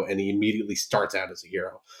hero, and he immediately starts out as a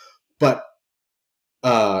hero, but.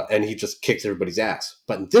 And he just kicks everybody's ass.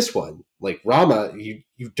 But in this one, like Rama, you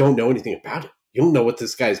don't know anything about him. You don't know what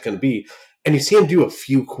this guy is going to be. And you see him do a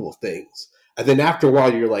few cool things. And then after a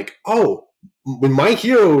while, you're like, oh, when my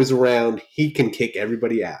hero is around, he can kick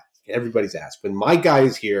everybody's ass. When my guy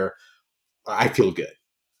is here, I feel good.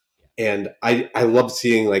 And I love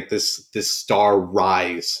seeing like this star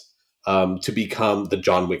rise to become the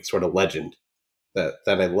John Wick sort of legend. That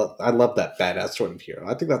I love. I love that badass sort of hero.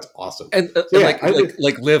 I think that's awesome. And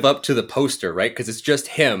like live up to the poster, right? Because it's just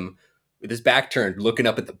him with his back turned, looking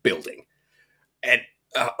up at the building. And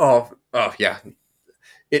yeah.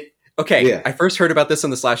 I first heard about this on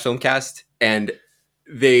the Slash Filmcast, and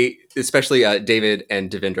they, especially David and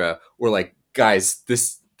Devendra, were like, guys,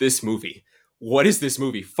 this this movie? What is this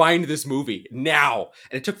movie? Find this movie now.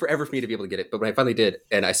 And it took forever for me to be able to get it. But when I finally did,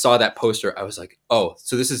 and I saw that poster, I was like, oh,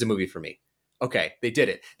 so this is a movie for me. Okay, they did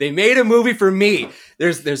it. They made a movie for me.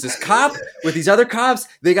 There's this cop with these other cops.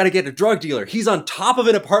 They got to get a drug dealer. He's on top of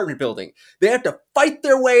an apartment building. They have to fight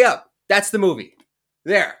their way up. That's the movie.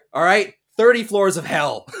 There. All right. 30 floors of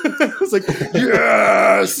hell. I was like,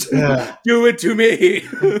 yes, do it to me.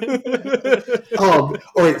 All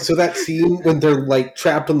right. So that scene when they're like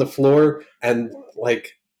trapped on the floor and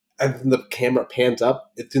like, and the camera pans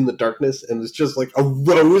up, it's in the darkness, and it's just like a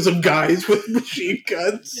rows of guys with machine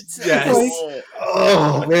guns. Yes. Like,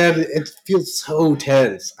 oh man, it feels so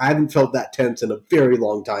tense. I haven't felt that tense in a very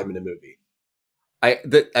long time in a movie.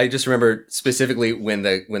 I just remember specifically when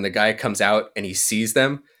the guy comes out and he sees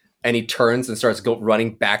them and he turns and starts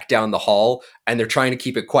running back down the hall, and they're trying to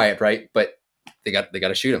keep it quiet, right? But they got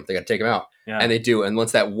to shoot him. They got to take him out, and they do. And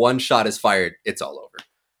once that one shot is fired, it's all over.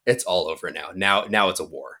 It's all over now. Now it's a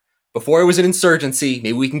war. Before it was an insurgency.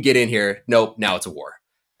 Maybe we can get in here. Nope. Now it's a war,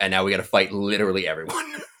 and now we got to fight literally everyone.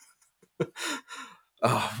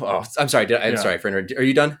 oh, I'm sorry. I'm sorry for interrupting. Are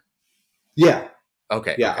you done? Yeah.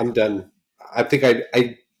 Okay. Yeah, I'm done. I think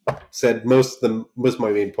I said most of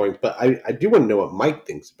my main points, but I do want to know what Mike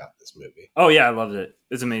thinks about this movie. Oh yeah, I loved it.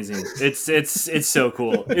 It's amazing. It's so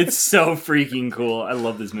cool. It's so freaking cool. I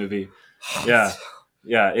love this movie. Yeah.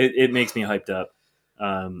 It makes me hyped up.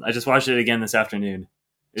 I just watched it again this afternoon.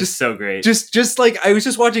 It's just so great. Just like I was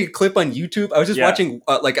just watching a clip on YouTube. I was just watching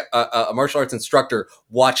like a martial arts instructor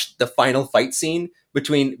watch the final fight scene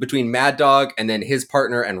between Mad Dog and then his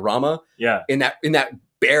partner and Rama. Yeah. In that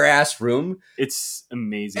bare ass room. It's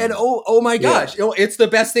amazing. And oh my gosh, it's the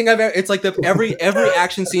best thing I've ever. It's like every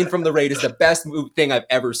action scene from The Raid is the best thing I've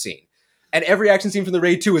ever seen. And every action scene from The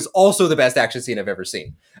Raid 2 is also the best action scene I've ever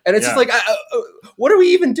seen. And it's just like, what are we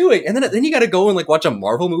even doing? And then you got to go and like watch a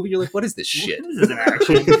Marvel movie. You're like, what is this shit? This isn't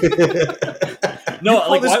action. No,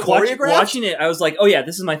 like watching it, I was like, oh yeah,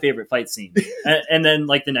 this is my favorite fight scene. And then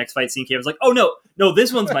like the next fight scene came, I was like, oh no,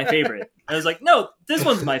 this one's my favorite. And I was like, no, this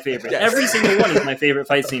one's my favorite. Yes. Every single one is my favorite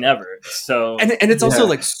fight scene ever. So and it's also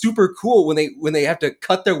like super cool when they have to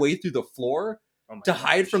cut their way through the floor to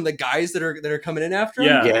hide from the guys that are coming in after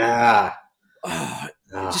him. Yeah.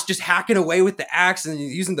 Just hacking away with the axe and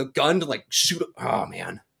using the gun to like shoot. Oh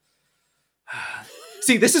man.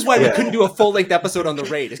 See, this is why we couldn't do a full length episode on The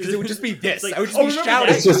Raid, because it would just be this. Like, I would just be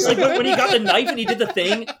shouting. Just like when he got the knife and he did the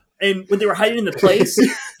thing, and when they were hiding in the place.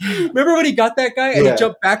 Remember when he got that guy and he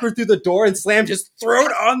jumped backward through the door and slammed his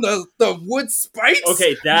throat on the wood spikes?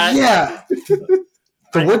 Okay, that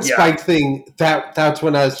the wood spike thing. That's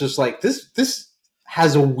when I was just like, this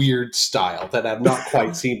has a weird style that I've not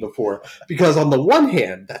quite seen before. Because on the one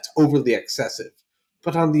hand, that's overly excessive,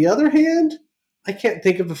 but on the other hand, I can't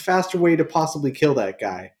think of a faster way to possibly kill that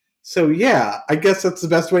guy. So yeah, I guess that's the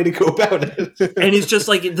best way to go about it. And it's just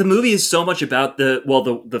like the movie is so much about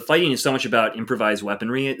the fighting is so much about improvised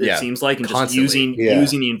weaponry. It seems like, and just using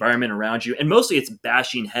the environment around you, and mostly it's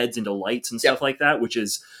bashing heads into lights and stuff like that, which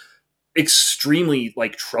is extremely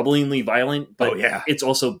like troublingly violent. But it's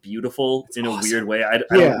also beautiful in a weird way. I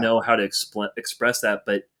don't know how to express that,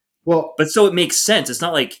 but so it makes sense. It's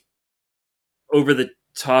not like over the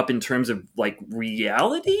top in terms of like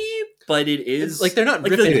reality, but it is it's like they're not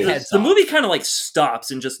like ripping heads the off. movie kind of like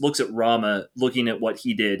stops and just looks at Rama looking at what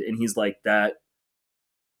he did, and he's like, that's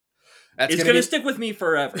gonna stick with me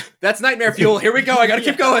forever. That's nightmare fuel. Here we go. I gotta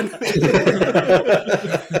keep going.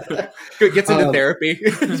 Gets into therapy.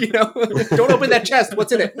 Don't open that chest.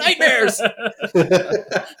 What's in it? Nightmares.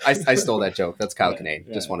 I stole that joke. That's Kyle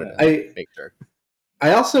Kinane. Just wanted to make sure.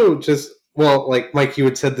 I also just like Mike, you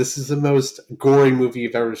had said this is the most gory movie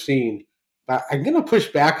you've ever seen. But I'm going to push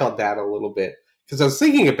back on that a little bit, because I was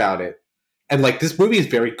thinking about it, and like this movie is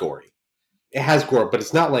very gory. It has gore, but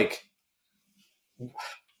it's not like...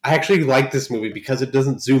 I actually like this movie because it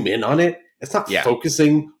doesn't zoom in on it. It's not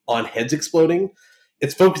focusing on heads exploding.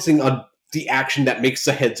 It's focusing on the action that makes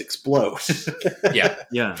the heads explode.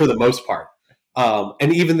 For the most part.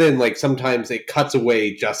 And even then, like sometimes it cuts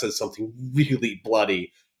away just as something really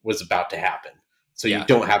bloody was about to happen. So you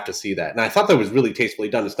don't have to see that. And I thought that was really tastefully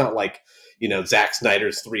done. It's not like, Zack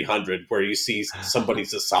Snyder's 300 where you see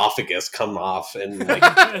somebody's esophagus come off and like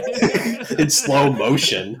in slow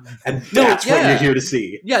motion. And that's what you're here to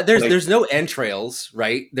see. Yeah, there's no entrails,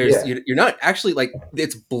 right? You're not actually like,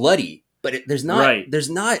 it's bloody, but there's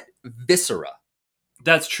not viscera.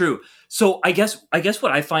 That's true. So I guess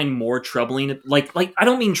what I find more troubling, like I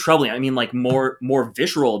don't mean troubling, I mean like more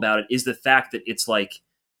visceral about it, is the fact that it's like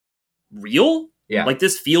real. Yeah. Like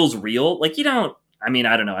this feels real. Like I mean,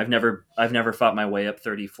 I don't know. I've never fought my way up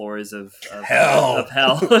 30 floors of Hell.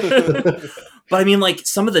 But I mean, like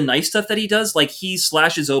some of the nice stuff that he does, like he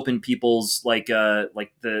slashes open people's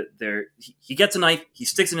he gets a knife, he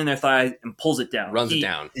sticks it in their thigh and pulls it down, Runs it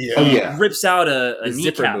down. Yeah. Oh, yeah. rips out a The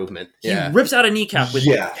zipper kneecap. movement. He Yeah. rips out a kneecap with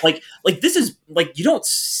Yeah. like this is like you don't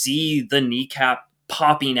see the kneecap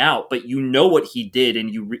popping out, but you know what he did,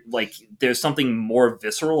 and there's something more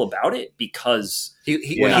visceral about it because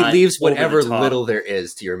He not leaves over the whatever top. little there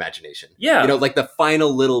is to your imagination. Yeah. You know, like the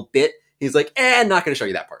final little bit, he's like, I'm not going to show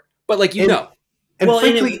you that part. But like, you And- know. And Well,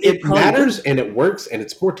 and frankly, it it probably matters and it works and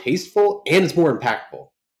it's more tasteful and it's more impactful,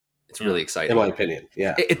 It's really exciting. in my opinion.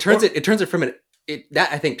 Yeah. It turns it from that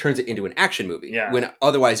I think turns it into an action movie. Yeah. When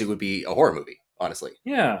otherwise it would be a horror movie, honestly.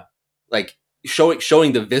 yeah. Like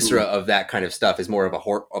showing the viscera of that kind of stuff is more of a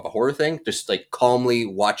horror thing, just like calmly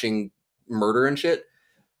watching murder and shit.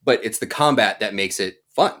 But it's the combat that makes it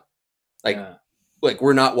fun. Like Yeah. like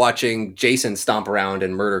we're not watching Jason stomp around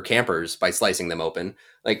and murder campers by slicing them open.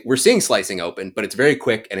 Like we're seeing slicing open, but it's very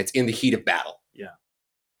quick and it's in the heat of battle. Yeah.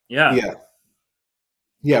 Yeah.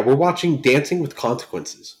 Yeah, we're watching Dancing with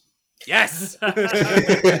Consequences. Yes.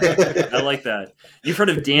 I like that. You've heard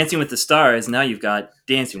of Dancing with the Stars. Now you've got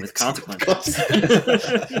Dancing with Consequences.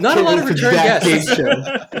 Not a lot of return That guests. game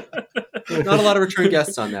show. Not a lot of return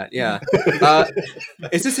guests on that. Yeah.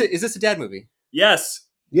 Is this a dad movie? Yes,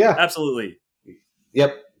 Yeah. absolutely.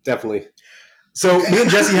 Yep. Definitely. So me and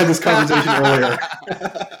Jesse had this conversation earlier.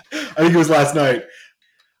 I think it was last night.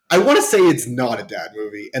 I want to say it's not a dad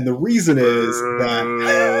movie, and the reason is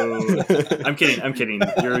that I'm kidding.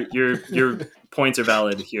 Your points are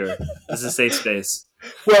valid here. This is a safe space.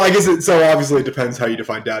 well, I guess so obviously it depends how you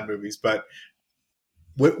define dad movies, but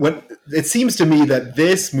when it seems to me that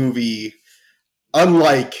this movie,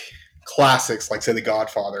 unlike classics like say The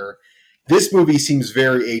Godfather, this movie seems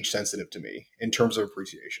very age sensitive to me in terms of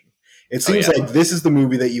appreciation. It seems yeah. like this is the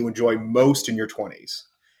movie that you enjoy most in your 20s,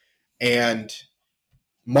 and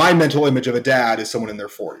my mental image of a dad is someone in their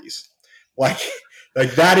 40s. Like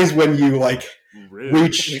that is when you like Rude.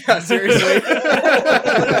 reach. Yeah, seriously. No,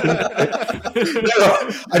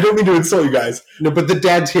 I don't mean to insult you guys. No, but the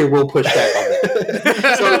dads here will push back on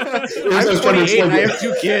that. Here's what I was trying to 28 and I explain have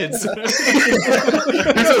 2 kids. Here's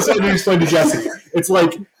what I was trying to explain to Jesse. It's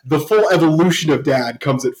like the full evolution of dad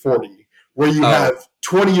comes at 40, where you have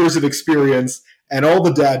 20 years of experience and all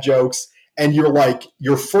the dad jokes, and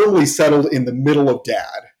you're firmly settled in the middle of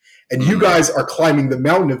dad. And you guys are climbing the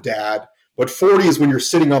mountain of dad, but 40 is when you're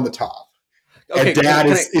sitting on the top. Okay, And dad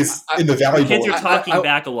can is in the valley Kids below. are talking I-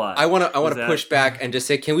 back a lot. I want Is to that- push back and just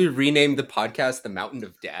say, can we rename the podcast The Mountain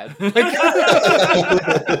of Dad?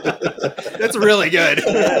 That's really good.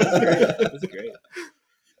 That's great.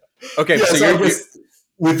 Okay, Yeah, so so I you're guess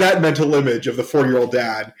with that mental image of the 40-year-old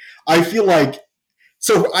dad, I feel like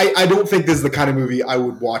I don't think this is the kind of movie I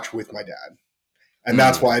would watch with my dad. And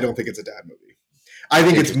that's why I don't think it's a dad movie. I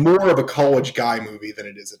think it's more of a college guy movie than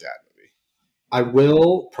it is a dad movie. I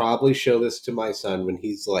will probably show this to my son when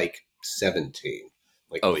he's like 17.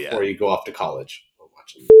 Like Oh, yeah. before you go off to college. I'll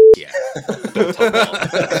watch him. yeah. Don't tell Paul.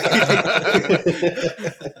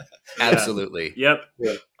 Absolutely. Yep.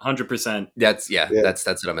 Yeah. 100%. That's Yeah. that's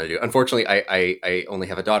what I'm gonna do. Unfortunately, I only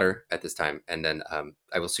have a daughter at this time, and then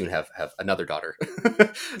I will soon have another daughter.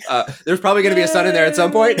 There's probably gonna be a son in there at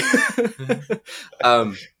some point.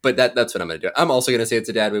 But that's what I'm gonna do. I'm also gonna say it's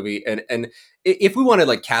a dad movie, and if we want to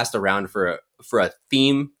like cast around for a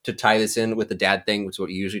theme to tie this in with the dad thing, which is what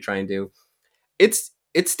you usually try and do, it's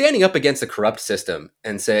standing up against a corrupt system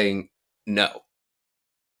and saying no.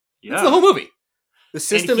 Yeah. That's the whole movie. The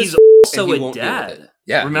system and he's is also and he a won't deal with dad. it.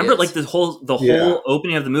 Yeah, Remember, he like is. the whole Yeah.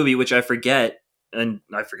 opening of the movie, which I forget, and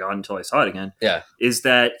I forgot until I saw it again. Yeah. Is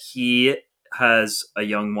that he has a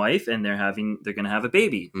young wife and they're going to have a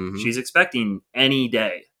baby. Mhm. She's expecting any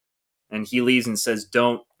day, and he leaves and says,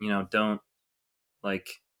 don't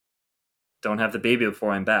have the baby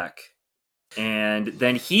before I'm back. And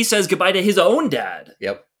then he says goodbye to his own dad,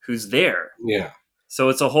 Yep. who's there. Yeah. So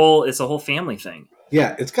it's a whole family thing.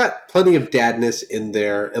 Yeah, it's got plenty of dadness in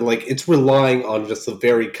there, and like it's relying on just a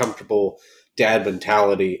very comfortable dad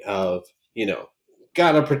mentality of,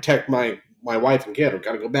 gotta protect my wife and kid, or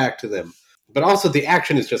gotta go back to them. But also the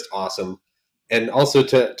action is just awesome. And also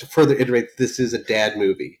to further iterate, this is a dad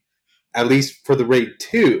movie. At least for the Raid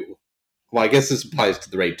 2. Well, I guess this applies to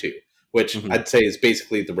the Raid 2, which Mhm. I'd say is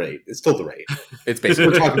basically the Raid. It's still the Raid. It's We're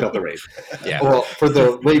basically talking about the Raid. yeah. Well, for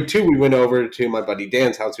the Raid 2, we went over to my buddy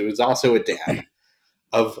Dan's house, who was also a dad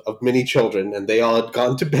of many children, and they all had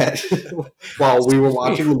gone to bed while we were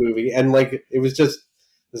watching the movie. And, like, it was just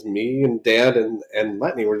me and Dad and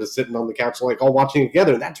Letney were just sitting on the couch, like, all watching it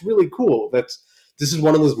together. And that's really cool. This this is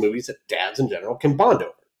one of those movies that dads in general can bond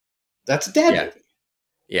over. That's a dad movie.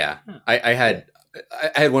 Yeah, I had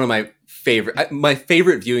one of my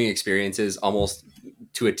favorite viewing experiences, almost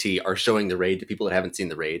to a T, are showing The Raid to people that haven't seen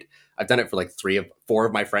The Raid. I've done it for like 4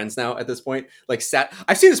 of my friends now at this point. Like,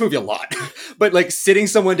 I've seen this movie a lot, but like sitting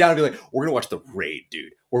someone down and be like, "We're gonna watch The Raid,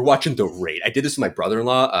 dude. We're watching The Raid." I did this with my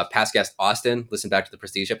brother-in-law, past guest Austin. Listen back to the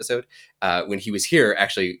Prestige episode when he was here.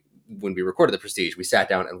 Actually, when we recorded the Prestige, we sat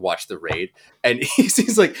down and watched The Raid, and he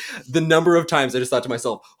seems like the number of times I just thought to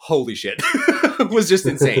myself, "Holy shit," was just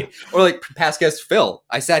insane. Or like past guest Phil,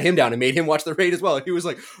 I sat him down and made him watch The Raid as well. He was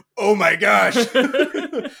like, "Oh my gosh."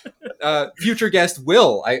 Future guest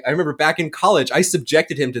Will, I remember back in college, I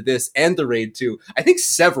subjected him to this and The Raid too. I think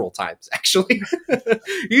several times actually.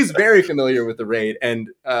 He's very familiar with The Raid, and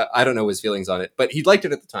I don't know his feelings on it, but he liked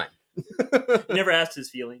it at the time. Never asked his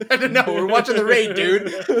feelings. No, we're watching The Raid, dude.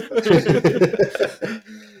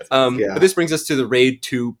 But this brings us to The Raid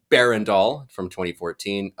 2 Barandal from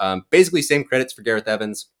 2014. Basically, same credits for Gareth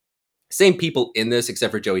Evans. Same people in this,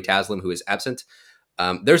 except for Joey Taslim, who is absent.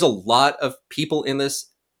 There's a lot of people in this,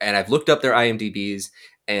 and I've looked up their IMDb's,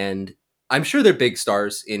 and I'm sure they're big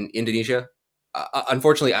stars in Indonesia.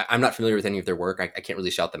 Unfortunately, I'm not familiar with any of their work. I can't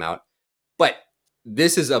really shout them out. But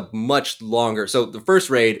this is a much longer. So the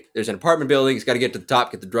first raid, there's an apartment building. He's got to get to the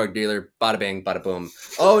top, get the drug dealer. Bada bang, bada boom.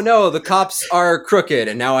 Oh no, the cops are crooked,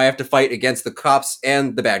 and now I have to fight against the cops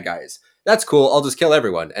and the bad guys. That's cool. I'll just kill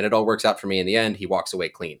everyone, and it all works out for me in the end. He walks away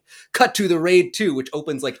clean. Cut to the raid 2, which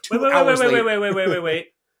opens like 2 hours later. Wait.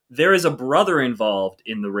 There is a brother involved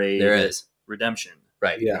in the raid. There is redemption.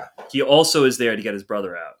 Right. Yeah. He also is there to get his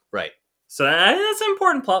brother out. Right. So that's an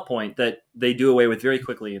important plot point that they do away with very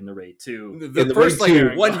quickly in the raid 2. The first like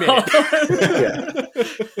 1 minute.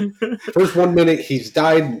 First 1 minute, he's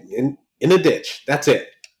died in a ditch. That's it.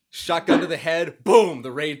 Shotgun to the head. Boom.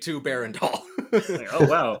 The raid 2 Barandal. Like, oh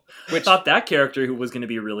wow! I thought that character who was going to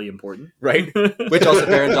be really important, right? Which also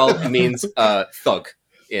Barandal means thug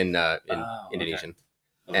in Indonesian.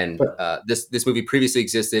 Okay. And this movie previously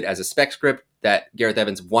existed as a spec script that Gareth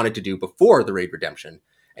Evans wanted to do before The Raid Redemption,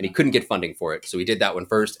 and he couldn't get funding for it, so he did that one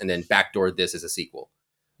first, and then backdoored this as a sequel.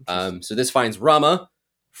 So this finds Rama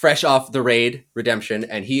fresh off The Raid Redemption,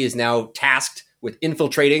 and he is now tasked with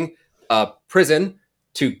infiltrating a prison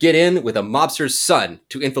to get in with a mobster's son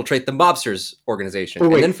to infiltrate the mobster's organization.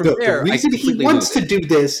 Wait, and then from there, the reason he wants to do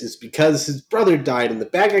this is because his brother died and the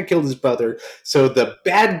bad guy killed his brother. So the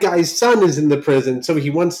bad guy's son is in the prison. So he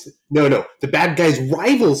wants the bad guy's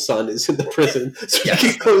rival's son is in the prison. So yes.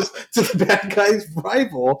 He goes to the bad guy's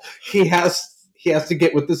rival. He has to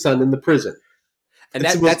get with the son in the prison. And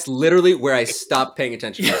that's literally where I stopped paying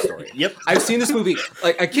attention to the story. Yep. I've seen this movie,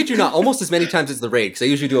 like, I kid you not, almost as many times as The Raid, because I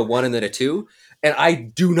usually do a 1 and then a 2, and I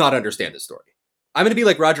do not understand this story. I'm going to be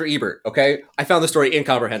like Roger Ebert, okay? I found the story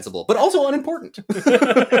incomprehensible, but also unimportant.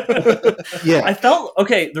 Yeah. I felt,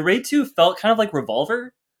 The Raid 2 felt kind of like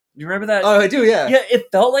Revolver. Do you remember that? Oh, I do, yeah. Yeah, it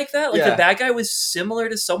felt like that. Like the bad guy was similar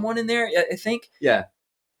to someone in there, I think. Yeah.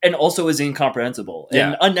 And also was incomprehensible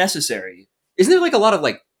and unnecessary. Isn't there like a lot of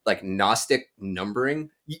like Gnostic numbering?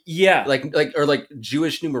 Yeah. Like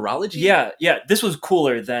Jewish numerology? Yeah. This was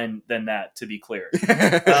cooler than that, to be clear.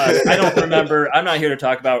 I don't remember. I'm not here to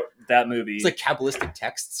talk about that movie. It's like Kabbalistic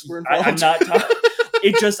texts were involved. I'm not talking.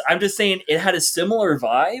 I'm just saying it had a similar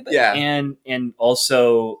vibe. Yeah. And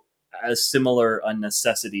also a similar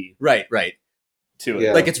unnecessity. Right. To it.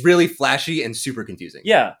 Yeah. Like it's really flashy and super confusing.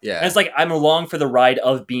 Yeah. And it's like I'm along for the ride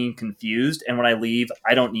of being confused, and when I leave,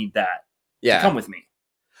 I don't need that. Yeah. To come with me.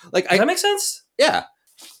 Like, Does that make sense? Yeah.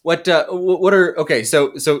 What are okay?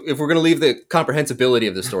 So if we're gonna leave the comprehensibility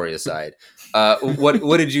of the story aside,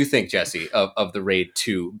 what did you think, Jesse, of the Raid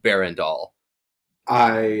 2 Barandal?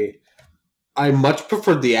 I much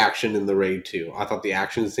preferred the action in the Raid 2. I thought the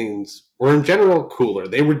action scenes were in general cooler.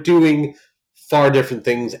 They were doing far different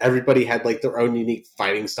things. Everybody had like their own unique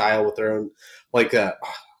fighting style with their own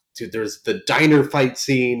there's the diner fight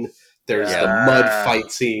scene. There's the mud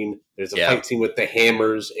fight scene. There's a fight scene with the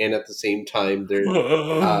hammers, and at the same time, there's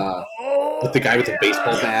with the guy with the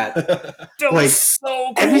baseball bat. That was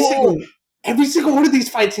so cool. Every single one of these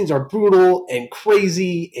fight scenes are brutal and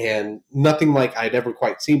crazy, and nothing like I'd ever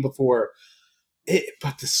quite seen before.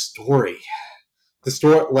 But the story,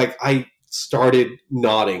 like I started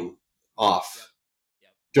nodding off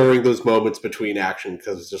during those moments between action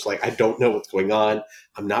because it's just like I don't know what's going on.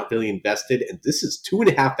 I'm not really invested, and this is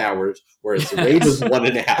 2.5 hours, whereas the Raid was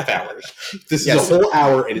 1.5 hours. This is a whole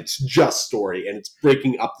hour, and it's just story, and it's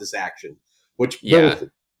breaking up this action, which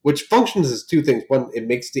functions as two things. One, it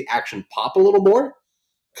makes the action pop a little more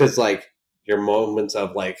because like your moments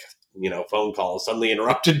of like phone call is suddenly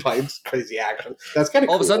interrupted by crazy action. That's kind of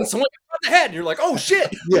all of a sudden someone got the head and you're like, oh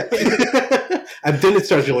shit. Yeah. And then it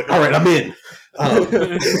starts, you're like, all right, I'm in.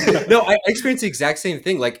 No, I experienced the exact same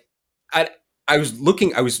thing. Like I've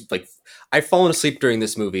fallen asleep during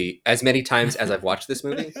this movie as many times as I've watched this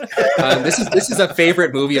movie. This is a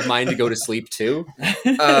favorite movie of mine to go to sleep to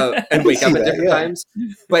and wake up at different times.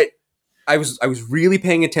 But I was really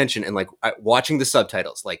paying attention and like watching the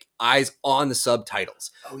subtitles, like eyes on the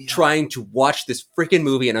subtitles, trying to watch this freaking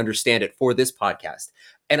movie and understand it for this podcast.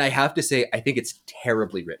 And I have to say, I think it's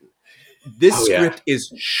terribly written. This script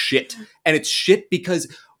is shit, and it's shit because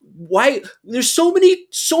why there's so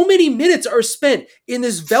many minutes are spent in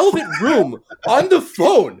this velvet room on the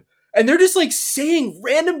phone, and they're just like saying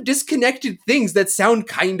random disconnected things that sound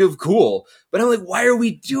kind of cool. But I'm like, why are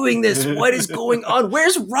we doing this? What is going on?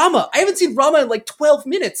 Where's Rama? I haven't seen Rama in like 12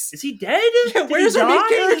 minutes. Is he dead? Yeah, where's our main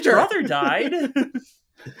character? His brother died.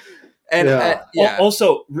 And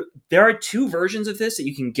also, there are 2 versions of this that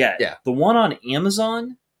you can get. Yeah. The one on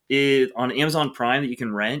Amazon on Amazon Prime that you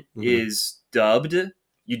can rent is dubbed.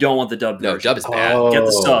 You don't want the dubbed version. No, dub is bad. Get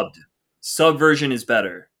the subbed. Sub version is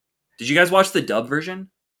better. Did you guys watch the dub version?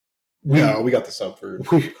 No, we got the sub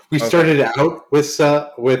version. We started out with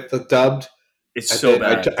the dubbed. It's so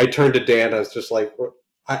bad. I turned to Dan. I was just like,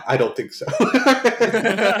 I don't think so.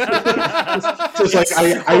 Just like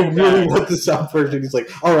I really want the sub version. He's like,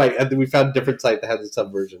 all right, and then we found a different site that had the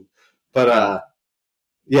sub version. But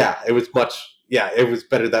it was much. Yeah, it was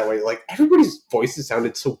better that way. Like everybody's voices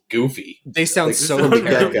sounded so goofy. They sound like, so from the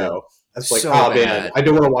terrible. get-go. I was like, So oh bad. man, I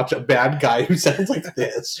don't want to watch a bad guy who sounds like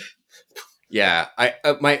this. Yeah,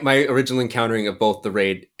 my original encountering of both the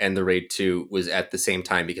Raid and the Raid 2 was at the same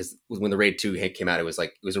time, because when the Raid 2 came out, it was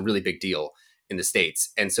a really big deal in the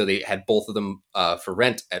States, and so they had both of them for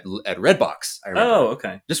rent at Redbox. I remember. Oh,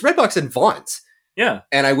 okay. Just Redbox and Vaughn's. Yeah.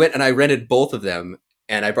 And I went and I rented both of them,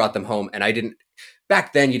 and I brought them home, and I didn't.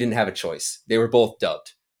 Back then, you didn't have a choice. They were both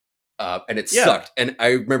dubbed. And it sucked. And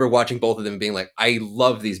I remember watching both of them and being like, I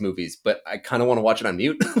love these movies, but I kind of want to watch it on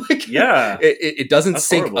mute. It doesn't That's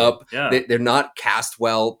sync horrible. up. Yeah. They're not cast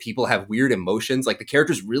well. People have weird emotions. Like the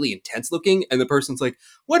character's really intense looking, and the person's like,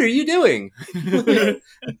 what are you doing?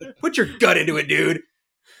 Put your gut into it, dude.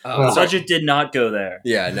 Budget did not go there.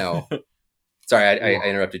 Yeah, no. Sorry, I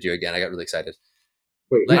interrupted you again. I got really excited.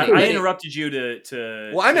 Wait, I interrupted you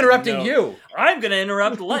to. Well, I'm interrupting you. I'm going to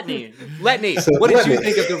interrupt Letney. Letney, what did you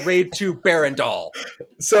think of the Raid 2 Barandal?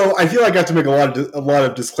 So I feel like I have to make a lot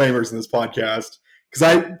of disclaimers in this podcast because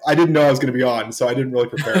I didn't know I was going to be on, so I didn't really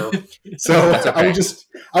prepare. So okay. I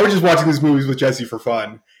was just watching these movies with Jesse for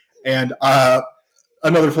fun. And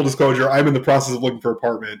another full disclosure, I'm in the process of looking for an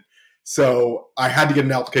apartment, so I had to get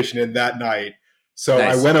an application in that night. So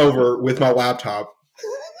Nice. I went over with my laptop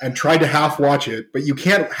and tried to half watch it, but you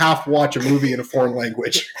can't half watch a movie in a foreign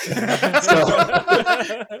language. So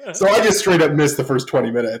I just straight up missed the first 20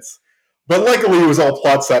 minutes. But luckily it was all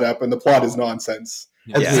plot setup, and the plot is nonsense.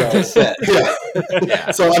 Yeah. So, Yeah.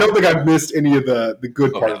 so I don't think I've missed any of the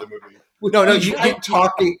good part of the movie. No,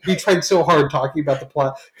 you tried so hard talking about the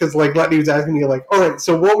plot because like Letney was asking you like, all right,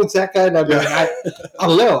 so what was that guy? And I'd be like, I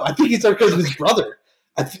don't know. I think he's because of his brother.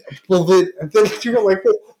 Then you were like,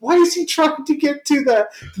 well, why is he trying to get to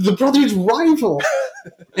the brother's rival?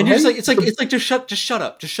 And you're just like, it's like just shut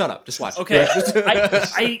up, just watch. Okay,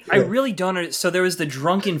 I really don't. So there was the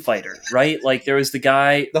drunken fighter, right? Like there was the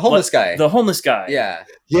guy, The homeless guy. Yeah,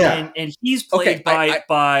 Yeah. and he's played by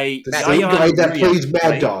The same Guyan guy that Urian, plays Mad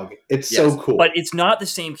right? Dog. It's Yes. so cool. But it's not the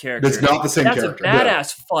same character. It's not the same That's character. a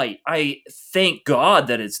badass fight. I thank God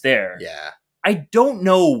that it's there. Yeah. I don't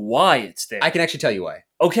know why it's there. I can actually tell you why.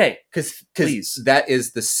 Okay, Because Please. that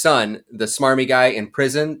is the son, the smarmy guy in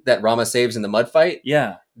prison that Rama saves in the mud fight.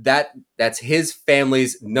 yeah, That's his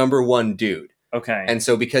family's number one dude. okay. And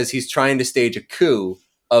so because he's trying to stage a coup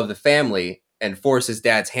of the family and force his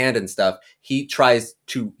dad's hand and stuff, he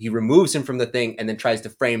removes him from the thing and then tries to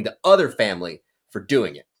frame the other family for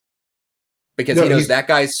doing it. Because he knows that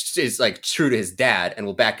guy is like true to his dad and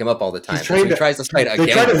will back him up all the time. So he tries to fight They again.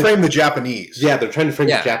 try to frame the Japanese. Yeah, they're trying to frame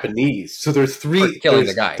Yeah. the Japanese. So there's For three. killing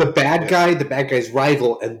There's the guy. The bad guy, the bad guy's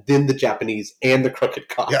rival, and then the Japanese and the crooked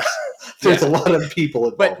cops. Yeah. There's a lot of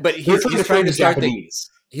people involved. But They're he's trying frame to the start Japanese.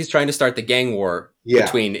 he's trying to start the gang war Yeah.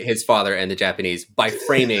 between his father and the Japanese by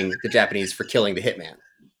framing the Japanese for killing the hitman.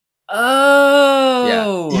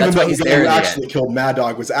 Oh, Even That's though why he's the guy there who in the actually killed Mad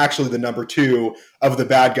Dog was actually the number 2 of the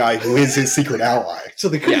bad guy who is his secret ally. So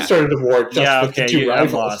they could have Yeah. started a war just with the two I'm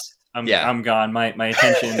rivals. lost. I'm gone. My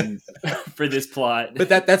attention for this plot. But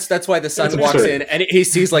that's why the son walks in and he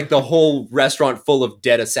sees like the whole restaurant full of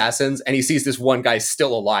dead assassins, and he sees this one guy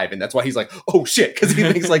still alive, and that's why he's like, oh shit, because he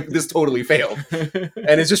thinks like this totally failed.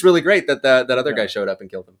 And it's just really great that that other guy showed up and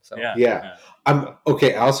killed him. So yeah. I'm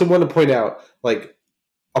okay. I also want to point out like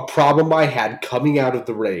a problem I had coming out of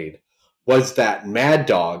the raid was that Mad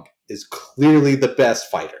Dog is clearly the best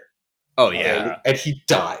fighter. Oh yeah, and he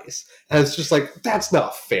dies, and it's just like that's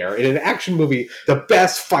not fair. In an action movie, the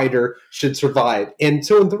best fighter should survive. And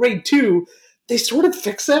so in the Raid 2, they sort of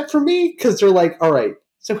fix that for me because they're like, all right,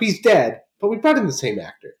 so he's dead, but we brought in the same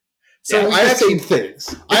actor. So I have same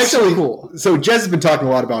things. So cool. So Jez has been talking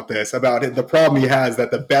a lot about this, about the problem he has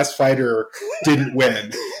that the best fighter didn't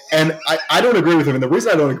win, and I don't agree with him. And the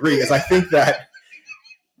reason I don't agree is I think that,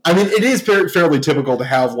 I mean, it is fairly typical to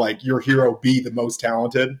have like your hero be the most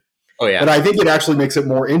talented. Oh yeah, but I think it actually makes it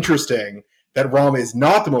more interesting that Rama is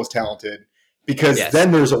not the most talented, because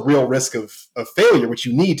then there's a real risk of failure, which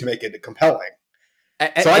you need to make it compelling.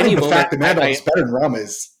 So I think the fact that Mad Dog is better than Rama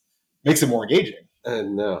makes it more engaging.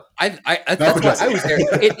 No, that's why I was there.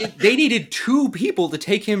 They needed 2 people to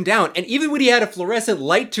take him down, and even when he had a fluorescent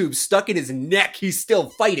light tube stuck in his neck, he's still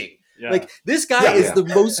fighting. Yeah. Like this guy is the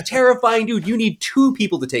most terrifying dude. You need 2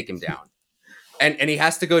 people to take him down. And he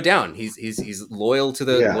has to go down. He's loyal to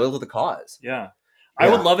the cause. Yeah. I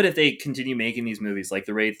would love it if they continue making these movies like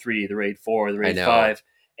the Raid 3, the Raid 4, the Raid 5,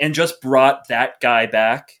 and just brought that guy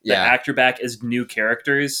back, the actor back as new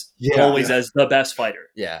characters, always as the best fighter.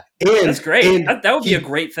 Yeah. And, that's great. That would be a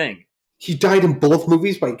great thing. He died in both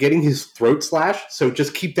movies by getting his throat slashed, so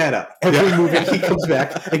just keep that up. Every movie he comes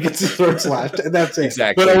back and gets his throat slashed, and that's it.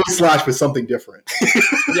 Exactly. But always slashed with something different.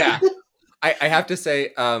 Yeah. I have to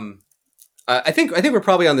say, I think we're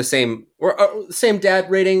probably on the same dad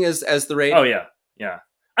rating as the Raid. Oh yeah.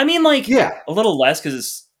 I mean, like a little less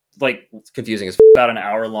because it's confusing as about an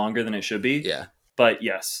hour longer than it should be. Yeah, but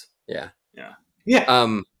yes. Yeah.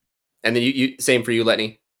 And then you same for you,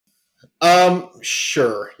 Letney.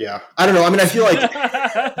 Sure. Yeah. I don't know. I mean, I feel like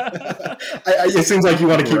it seems like you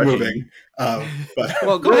want to keep moving. But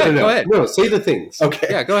well, go ahead. No, say the things. Okay.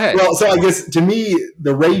 Yeah, go ahead. Well, so I guess to me,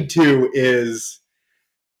 the Raid 2 is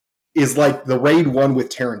like the Raid 1 with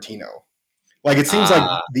Tarantino. Like it seems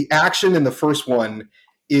like the action in the first one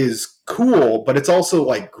is cool, but it's also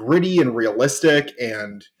like gritty and realistic,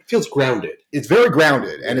 and it feels grounded. It's very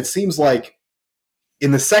grounded, and it seems like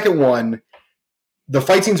in the second one, the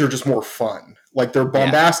fight scenes are just more fun. Like they're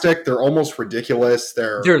bombastic, they're almost ridiculous.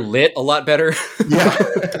 They're lit a lot better.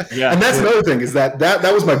 Yeah. And that's another thing is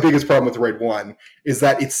that was my biggest problem with Raid 1 is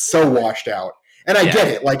that it's so washed out. And I get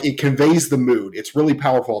it. Like it conveys the mood. It's really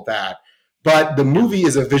powerful at that. But the movie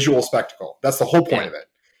is a visual spectacle. That's the whole point of it.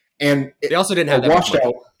 And they also didn't have that washed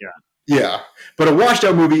out. Yeah. But a washed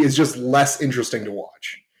out movie is just less interesting to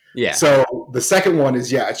watch. Yeah. So the second one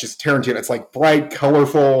is it's just Tarantino. It's like bright,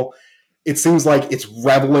 colorful. It seems like it's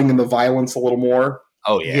reveling in the violence a little more.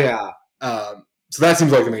 Oh yeah. So that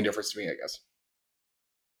seems like the main difference to me, I guess.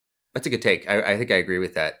 That's a good take. I think I agree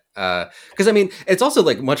with that. Because I mean, it's also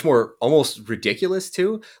like much more almost ridiculous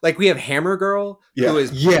too. Like we have Hammer Girl, who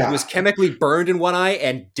was chemically burned in one eye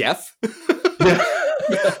and deaf.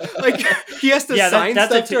 Like he has to sign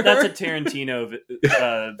stuff to her. That's a Tarantino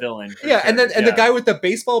villain. Yeah, and the guy with the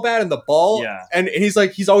baseball bat and the ball. Yeah, and he's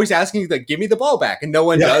like he's always asking like, "Give me the ball back," and no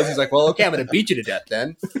one does. He's like, "Well, okay, I'm going to beat you to death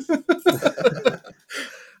then."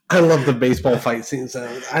 I love the baseball fight scenes.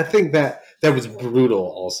 I think that was brutal.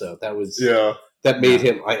 Also, that was that made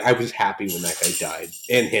him. I was happy when that guy died,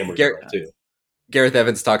 and Hammer Girl too. Gareth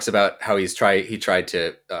Evans talks about how he tried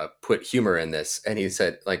to put humor in this, and he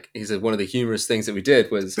said one of the humorous things that we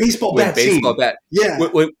did was baseball bat. Yeah,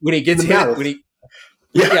 when he gets hit, and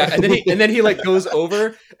then he like goes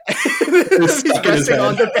over, and he's resting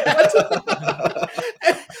on the bat.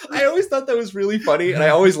 I always thought that was really funny, and I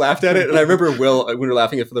always laughed at it. And I remember Will, when we were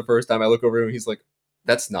laughing at it for the first time, I look over him, and he's like,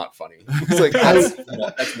 "That's not funny." He's like, "That's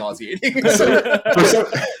nauseating."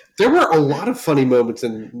 There were a lot of funny moments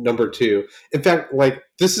in number 2. In fact, like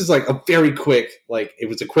this is like a very quick, like it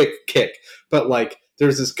was a quick kick, but like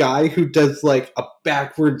there's this guy who does like a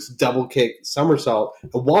backwards double kick somersault,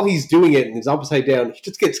 and while he's doing it and he's upside down, he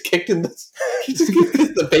just gets kicked in the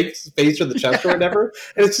face or the chest or whatever,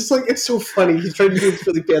 and it's just like it's so funny. He's trying to do this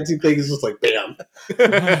really fancy thing. He's just like bam.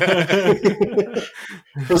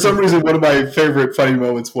 For some reason, one of my favorite funny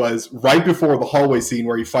moments was right before the hallway scene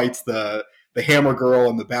where he fights the Hammer Girl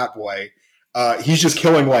and the Bat Boy. He's just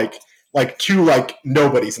killing like 2 like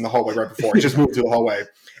nobodies in the hallway right before. He just moved to the hallway,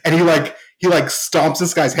 and he stomps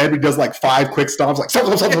this guy's head. He does like 5 quick stomps, like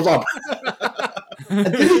stomp.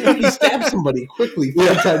 And then he stabs somebody quickly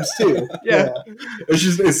 5 times too. Yeah.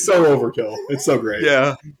 It's so overkill. It's so great.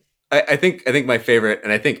 Yeah. I think my favorite,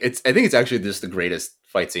 and I think it's actually just the greatest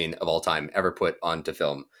fight scene of all time ever put onto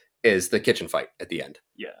film, is the kitchen fight at the end.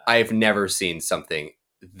 Yeah. I've never seen something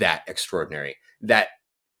that extraordinary, that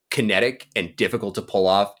kinetic and difficult to pull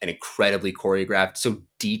off, and incredibly choreographed, so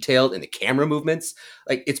detailed in the camera movements.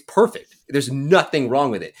 Like, it's perfect. There's nothing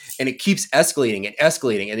wrong with it. And it keeps escalating and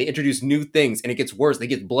escalating, and they introduce new things, and it gets worse. They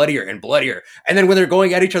get bloodier and bloodier. And then when they're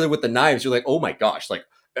going at each other with the knives, you're like, oh my gosh, like,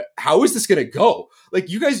 how is this going to go? Like,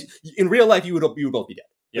 you guys, in real life, you would both be dead.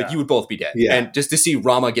 Yeah. Like, you would both be dead. Yeah. And just to see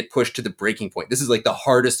Rama get pushed to the breaking point, this is like the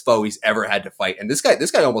hardest foe he's ever had to fight. And this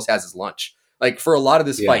guy almost has his lunch. Like, for a lot of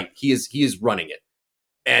this fight, he is running it.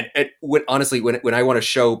 And when I want to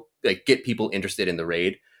show, like, get people interested in the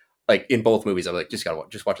raid, like in both movies, I'm like, just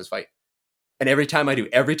watch this fight. And every time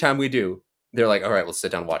we do, they're like, all right, let's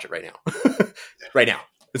sit down and watch it right now. Right now.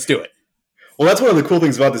 Let's do it. Well, that's one of the cool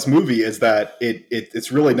things about this movie is that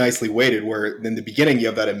it's really nicely weighted. Where in the beginning you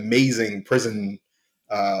have that amazing prison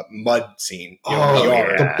mud scene.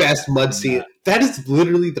 The best mud scene. That is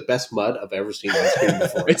literally the best mud I've ever seen on screen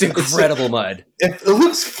before. It's incredible mud. It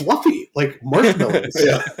looks fluffy, like marshmallows.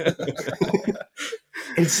 Yeah.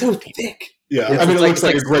 It's so thick. Yeah, I mean, it looks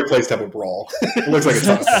like a great place to have a brawl. It looks like a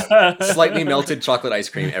ton of Slightly melted chocolate ice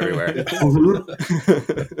cream everywhere.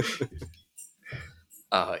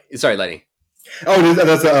 Sorry, Lenny. Oh, that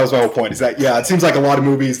was my whole point. Is that it seems like a lot of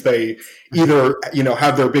movies, they either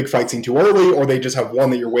have their big fight scene too early, or they just have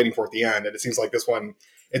one that you're waiting for at the end. And it seems like this one,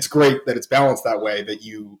 it's great that it's balanced that way, that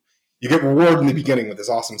you get rewarded in the beginning with this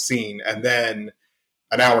awesome scene, and then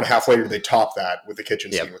an hour and a half later they top that with the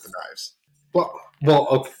kitchen scene with the knives.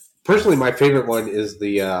 Well, personally, my favorite one is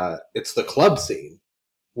it's the club scene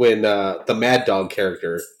when the Mad Dog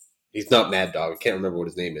character. He's not Mad Dog. I can't remember what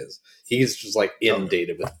his name is. He's just like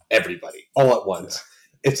inundated with everybody all at once.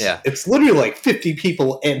 It's literally like 50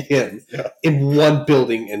 people and him in one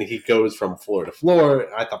building, and he goes from floor to floor.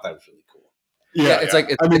 I thought that was really cool. Yeah, it's like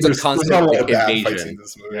it's a constant invasion. In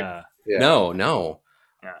this movie. Yeah. No.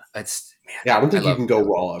 Yeah. That's I don't think you can go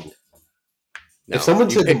wrong. No, if someone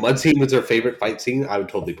said the mud scene was their favorite fight scene, I would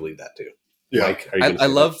totally believe that too. Yeah. Like, I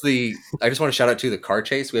love I just want to shout out to the car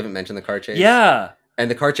chase. We haven't mentioned the car chase. Yeah. And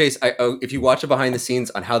the car chase, if you watch the behind the scenes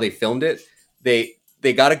on how they filmed it, they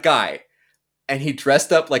got a guy, and he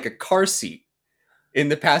dressed up like a car seat in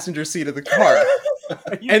the passenger seat of the car.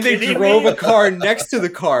 And they drove a car next to the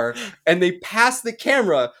car, and they passed the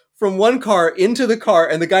camera from one car into the car,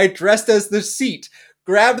 and the guy dressed as the seat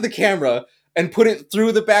grabbed the camera and put it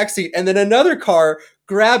through the back seat, and then another car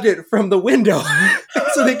grabbed it from the window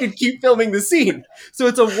so they could keep filming the scene. So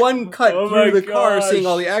it's a one cut through the car seeing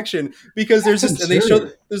all the action, because there's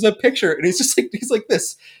there's a picture, and he's like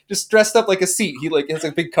this, just dressed up like a seat. He like has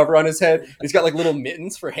a big cover on his head. He's got like little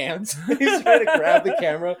mittens for hands. He's trying to grab the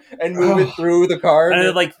camera and move it through the car. And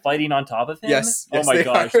they're like fighting on top of him? Yes. Oh my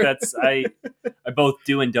gosh. I both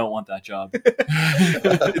do and don't want that job.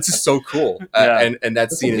 It's just so cool. And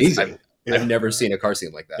that scene amazing. I've never seen a car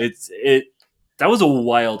scene like that. That was a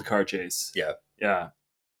wild car chase. Yeah. Yeah.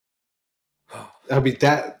 I mean,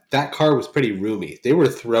 that car was pretty roomy. They were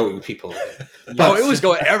throwing people. But it was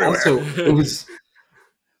going everywhere. Also, it was.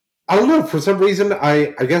 I don't know. For some reason,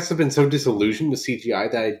 I guess I've been so disillusioned with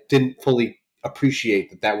CGI that I didn't fully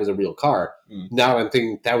appreciate that was a real car. Now I'm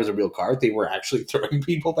thinking that was a real car. They were actually throwing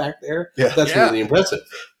people back there. Yeah. That's really impressive.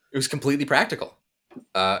 It was completely practical.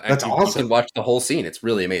 That's awesome. You can watch the whole scene. It's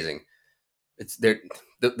really amazing. It's there.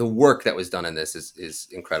 The work that was done in this is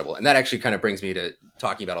incredible, and that actually kind of brings me to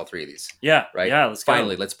talking about all three of these. Yeah, right. Yeah, let's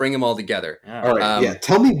bring them all together. Yeah. All right.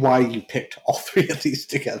 Tell me why you picked all three of these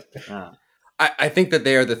together. Yeah. I think that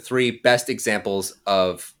they are the three best examples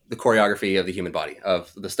of the choreography of the human body,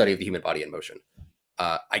 of the study of the human body in motion.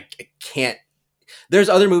 I can't. There's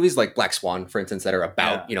other movies like Black Swan, for instance, that are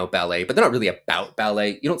about ballet, but they're not really about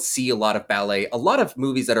ballet. You don't see a lot of ballet. A lot of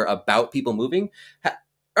movies that are about people moving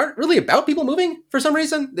aren't really about people moving for some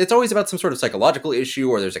reason. It's always about some sort of psychological issue,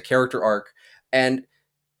 or there's a character arc, and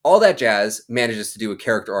all that jazz manages to do a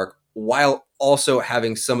character arc while also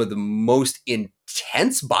having some of the most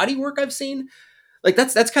intense body work I've seen. Like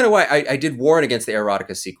that's kind of why I did warn against the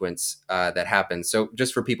erotica sequence that happens. So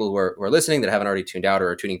just for people who are listening that haven't already tuned out or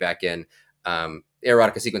are tuning back in, the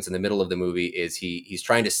erotica sequence in the middle of the movie is he's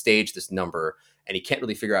trying to stage this number, and he can't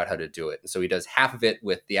really figure out how to do it. And so he does half of it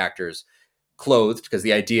with the actors clothed, because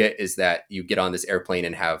the idea is that you get on this airplane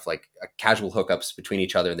and have like casual hookups between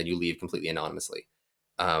each other, and then you leave completely anonymously.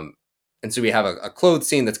 And so we have a clothed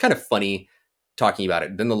scene that's kind of funny talking about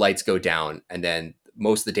it. Then the lights go down, and then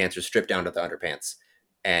most of the dancers strip down to the underpants,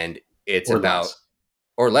 and it's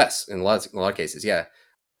or less in a lot of cases. Yeah.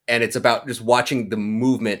 And it's about just watching the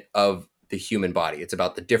movement of the human body. It's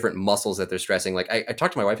about the different muscles that they're stressing. Like I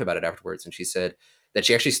talked to my wife about it afterwards, and she said that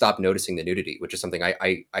she actually stopped noticing the nudity, which is something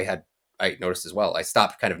I noticed as well. I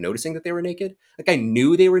stopped kind of noticing that they were naked. Like I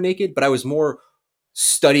knew they were naked, but I was more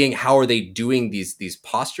studying how are they doing these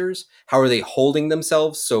postures? How are they holding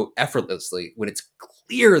themselves so effortlessly when it's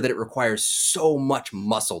clear that it requires so much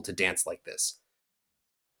muscle to dance like this?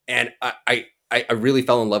 And I really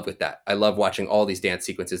fell in love with that. I love watching all these dance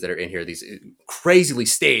sequences that are in here, these crazily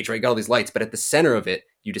staged, right? You got all these lights, but at the center of it,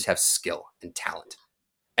 you just have skill and talent.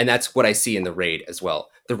 And that's what I see in The Raid as well.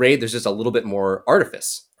 The Raid, there's just a little bit more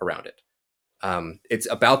artifice around it. It's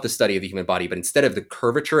about the study of the human body, but instead of the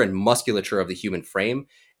curvature and musculature of the human frame,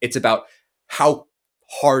 it's about how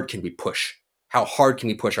hard can we push? How hard can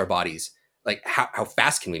we push our bodies? Like how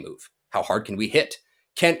fast can we move? How hard can we hit?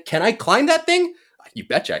 Can I climb that thing? You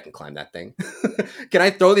betcha I can climb that thing. Can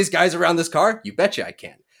I throw these guys around this car? You betcha I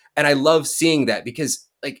can. And I love seeing that because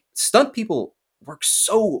like stunt people work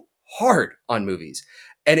so hard on movies.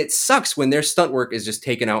 And it sucks when their stunt work is just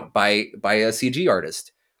taken out by a CG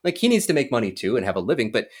artist. Like he needs to make money too and have a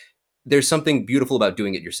living, but there's something beautiful about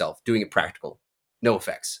doing it yourself, doing it practical, no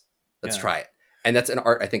effects. Let's try it. And that's an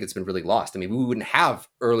art I think it's been really lost. I mean, we wouldn't have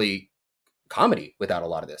early comedy without a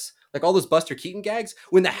lot of this. Like all those Buster Keaton gags,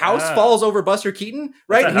 when the house falls over Buster Keaton,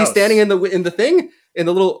 right? And he's standing in the thing, in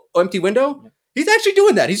the little empty window. He's actually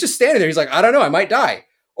doing that. He's just standing there. He's like, I don't know, I might die.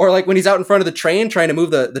 Or like when he's out in front of the train trying to move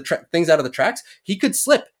the things out of the tracks, he could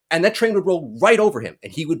slip and that train would roll right over him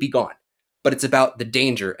and he would be gone. But it's about the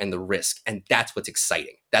danger and the risk. And that's what's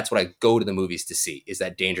exciting. That's what I go to the movies to see, is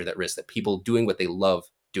that danger, that risk, that people doing what they love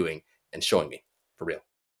doing and showing me for real.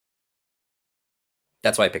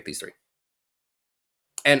 That's why I picked these three.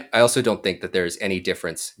 And I also don't think that there's any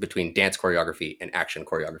difference between dance choreography and action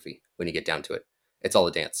choreography when you get down to it. It's all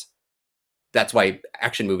a dance. That's why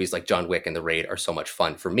action movies like John Wick and The Raid are so much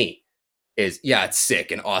fun for me. Is, yeah, it's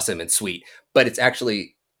sick and awesome and sweet, but it's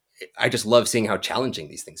actually, I just love seeing how challenging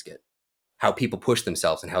these things get, how people push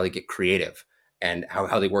themselves and how they get creative and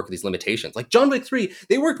how they work with these limitations. Like John Wick 3,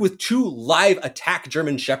 they worked with 2 live attack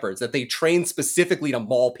German Shepherds that they trained specifically to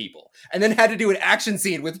maul people, and then had to do an action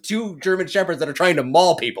scene with 2 German Shepherds that are trying to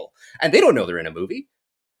maul people. And they don't know they're in a movie.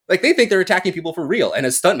 Like they think they're attacking people for real. And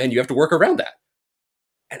as stuntmen, you have to work around that.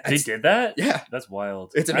 And they did that? Yeah. That's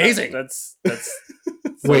wild. It's amazing. That's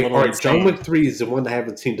wait, all right. John Wick 3 is the one I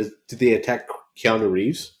haven't seen. Did they attack Keanu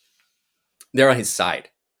Reeves? They're on his side.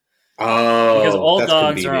 Oh, because all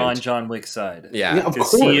dogs convenient. are on John Wick's side. Yeah, of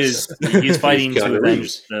course. He's fighting He's to Keanu avenge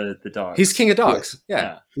Reeves. the dogs. He's king of dogs.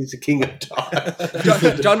 Yeah. He's the king of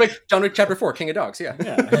dogs. John Wick Chapter 4, King of Dogs. Yeah.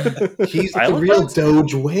 He's the real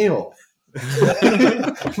Doge whale.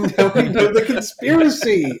 Now we know the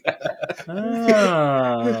conspiracy.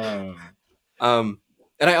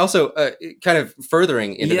 And I also kind of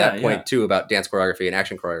furthering into that point yeah. too about dance choreography and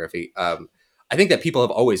action choreography. I think that people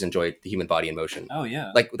have always enjoyed the human body in motion. Oh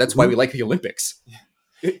yeah, like that's why we like the Olympics.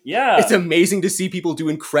 Yeah, it's amazing to see people do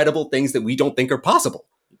incredible things that we don't think are possible.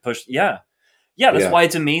 That's why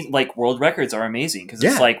it's amazing. Like world records are amazing because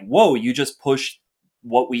it's like, whoa, you just pushed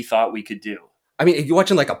what we thought we could do. I mean, if you're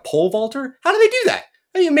watching like a pole vaulter, how do they do that?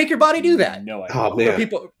 How do you make your body do that? No idea. Oh man,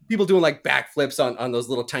 people doing like backflips on those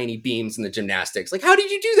little tiny beams in the gymnastics. Like, how did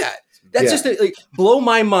you do that? That's just like blow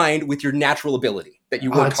my mind with your natural ability that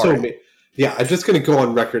you work hard. Yeah, I'm just going to go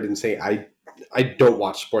on record and say I don't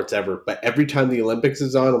watch sports ever, but every time the Olympics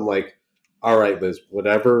is on, I'm like, all right, Liz,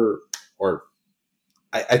 whatever. Or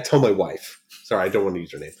I tell my wife, sorry, I don't want to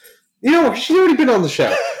use her name. You know, she's already been on the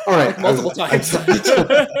show. All right. Multiple times. So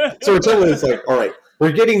we're telling Liz, like, all right,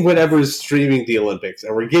 we're getting whatever is streaming the Olympics,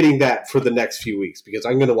 and we're getting that for the next few weeks because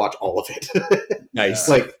I'm going to watch all of it. Nice.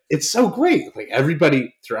 Like, it's so great. Like,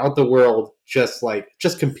 everybody throughout the world just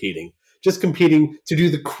competing. Just competing to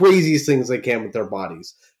do the craziest things they can with their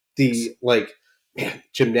bodies.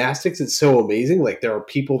 Gymnastics is so amazing. Like, there are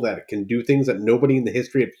people that can do things that nobody in the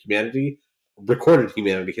history of recorded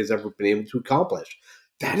humanity, has ever been able to accomplish.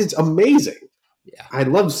 That is amazing. Yeah. I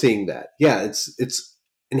love seeing that. Yeah, it's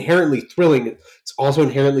inherently thrilling. It's also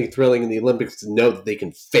inherently thrilling in the Olympics to know that they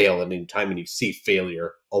can fail at any time, and you see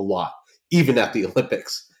failure a lot, even at the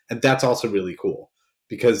Olympics. And that's also really cool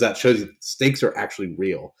because that shows you that the stakes are actually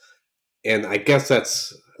real. And I guess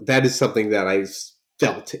that is something that I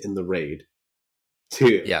felt in The Raid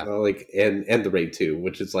too. Yeah. And The Raid 2,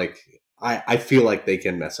 which is like, I feel like they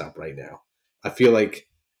can mess up right now. I feel like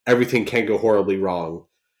everything can go horribly wrong,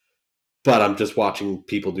 but I'm just watching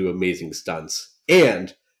people do amazing stunts.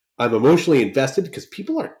 And I'm emotionally invested because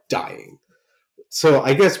people are dying. So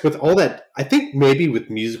I guess with all that, I think maybe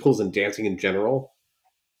with musicals and dancing in general,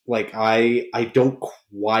 like I don't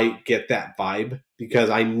quite get that vibe, because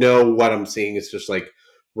I know what I'm seeing is just like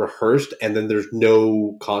rehearsed, and then there's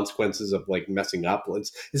no consequences of like messing up.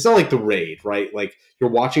 It's not like The Raid, right? Like you're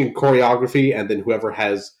watching choreography, and then whoever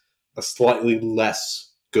has a slightly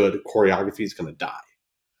less good choreography is going to die.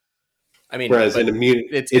 I mean, whereas in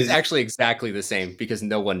it's actually exactly the same, because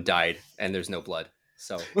no one died and there's no blood.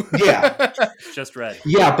 So yeah, just red.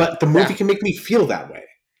 Yeah, but the movie can make me feel that way.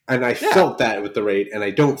 And I felt that with The Raid, and I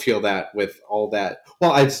don't feel that with all that.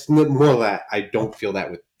 Well, it's more that I don't feel that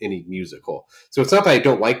with any musical. So it's not that I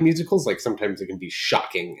don't like musicals. Like sometimes it can be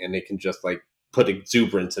shocking, and it can just like put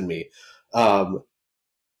exuberance in me.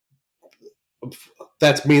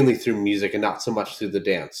 That's mainly through music and not so much through the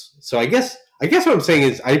dance. So I guess what I'm saying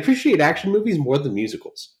is I appreciate action movies more than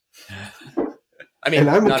musicals. I mean,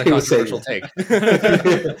 I'm not okay a controversial take.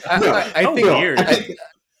 I think weird.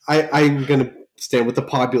 I'm going to stand with the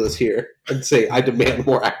populace here and say I demand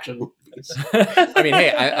more action movies. I mean,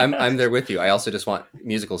 hey, I'm there with you. I also just want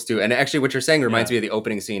musicals too. And actually, what you're saying reminds me of the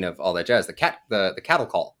opening scene of All That Jazz, the cattle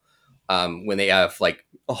call, when they have like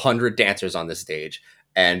 100 dancers on the stage,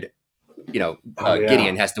 and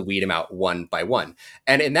Gideon has to weed them out one by one.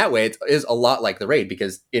 And in that way, it is a lot like The Raid,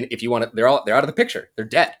 because if you want to, they're out of the picture, they're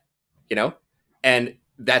dead, and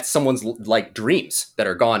that's someone's like dreams that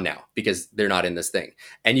are gone now because they're not in this thing.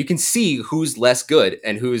 And you can see who's less good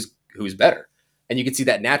and who's better. And you can see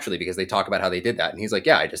that naturally because they talk about how they did that. And he's like,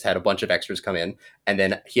 yeah, I just had a bunch of extras come in. And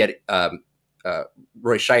then he had,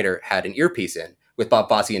 Roy Scheider had an earpiece in with Bob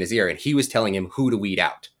Fosse in his ear, and he was telling him who to weed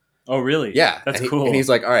out. Oh, really? Yeah. That's cool. And he's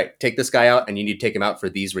like, all right, take this guy out, and you need to take him out for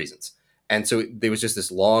these reasons. And so there was just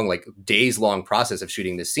this long, like days long process of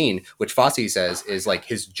shooting this scene, which Fosse says is like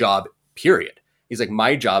his job, period. He's like,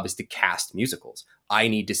 my job is to cast musicals. I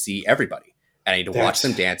need to see everybody, and I need to watch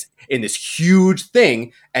them dance in this huge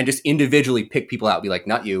thing and just individually pick people out. Be like,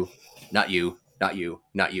 not you, not you, not you,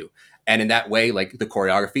 not you. And in that way, like the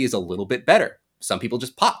choreography is a little bit better. Some people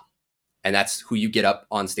just pop, and that's who you get up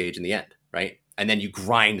on stage in the end, right? And then you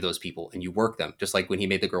grind those people and you work them, just like when he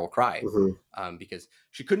made the girl cry, because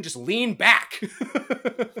she couldn't just lean back.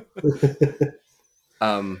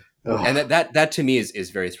 And that to me is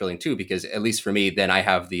very thrilling too, because at least for me, then I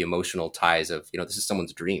have the emotional ties of, this is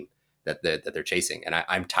someone's dream that they're chasing, and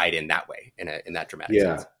I'm tied in that way in that dramatic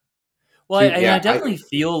sense. Well, I definitely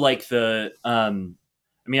feel like I don't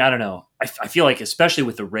know. I feel like, especially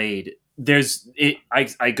with The Raid,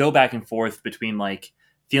 I go back and forth between like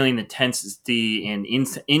feeling the intensity and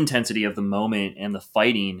intensity of the moment and the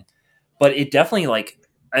fighting, but it definitely like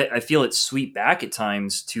I feel it sweep back at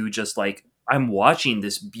times to just like I'm watching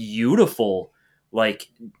this beautiful like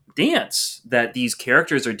dance that these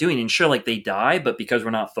characters are doing, and sure, like they die, but because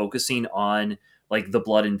we're not focusing on like the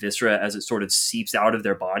blood and viscera as it sort of seeps out of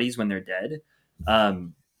their bodies when they're dead,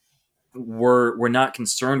 we're not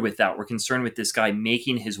concerned with that. We're concerned with this guy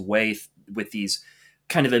making his way with these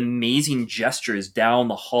kind of amazing gestures down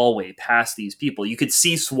the hallway past these people. You could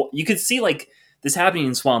see like this happening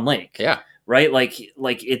in Swan Lake. Yeah. Right. Like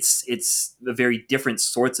it's the very different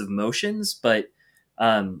sorts of motions, but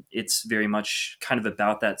it's very much kind of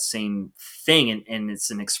about that same thing. And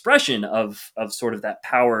it's an expression of sort of that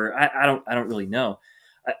power. I don't really know.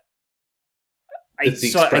 It's the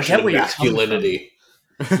expression of masculinity.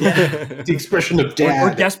 Yeah. The expression of dad.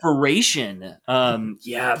 Or desperation. Of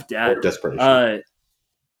dad. Or desperation.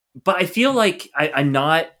 But I feel like I'm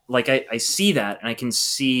not like I see that, and I can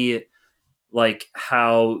see like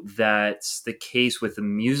how that's the case with the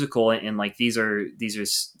musical, and like these are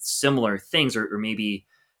similar things, or maybe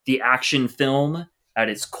the action film at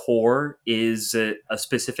its core is a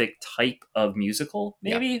specific type of musical,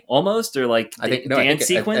 maybe almost, or like dance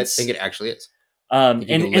sequence. I think it actually is. And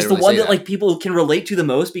it's the one that like people can relate to the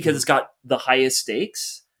most because it's got the highest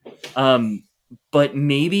stakes. But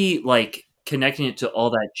maybe like connecting it to All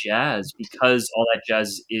That Jazz, because All That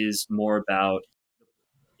Jazz is more about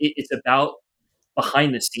it's about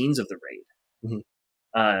behind the scenes of The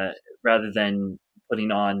Raid, rather than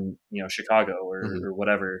putting on Chicago or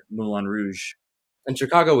whatever, Moulin Rouge. And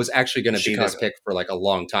Chicago was actually going to be this pick for like a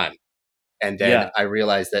long time, and then I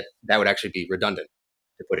realized that would actually be redundant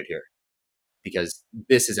to put it here, because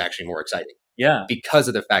this is actually more exciting. Yeah, because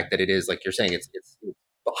of the fact that it is, like you're saying, it's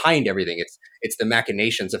behind everything. It's the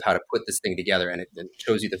machinations of how to put this thing together, and it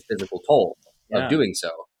shows you the physical toll of doing so.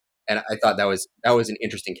 And I thought that was an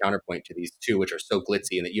interesting counterpoint to these two, which are so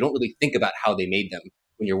glitzy, and that you don't really think about how they made them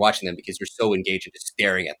when you're watching them, because you're so engaged in just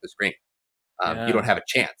staring at the screen. You don't have a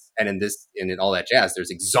chance. And in All That Jazz,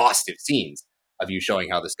 there's exhaustive scenes of you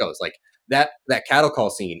showing how this goes. Like that cattle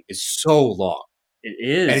call scene is so long. It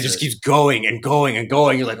is, and it just keeps going and going and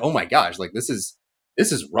going. You're like, oh my gosh, like this is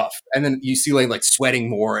this is rough. And then you see Lane like sweating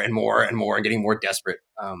more and more and more and getting more desperate.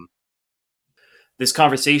 This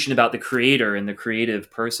conversation about the creator and the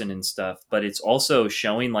creative person and stuff, but it's also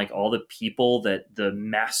showing like all the people that the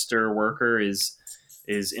master worker is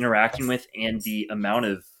interacting with, and the amount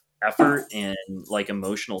of effort and like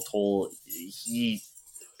emotional toll he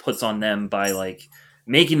puts on them by like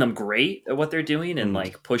making them great at what they're doing and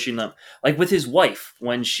like pushing them, like with his wife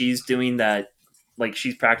when she's doing that, like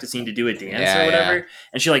she's practicing to do a dance or whatever,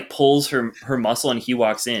 and she like pulls her muscle and he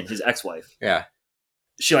walks in, his ex-wife. Yeah.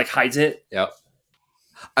 She like hides it. Yep.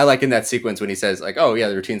 I like in that sequence when he says like, "Oh yeah,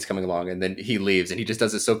 the routine's coming along," and then he leaves and he just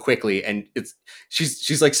does it so quickly, and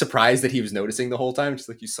she's like surprised that he was noticing the whole time. She's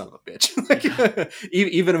like, "You son of a bitch!" Like,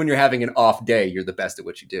 even when you're having an off day, you're the best at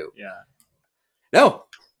what you do. Yeah. No,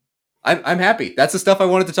 I'm happy. That's the stuff I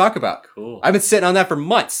wanted to talk about. Cool. I've been sitting on that for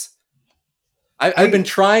months. I've been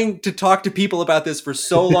trying to talk to people about this for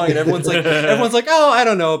so long, and everyone's like, "Oh, I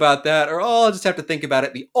don't know about that," or "Oh, I'll just have to think about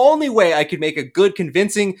it." The only way I could make a good,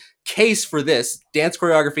 convincing case for this, dance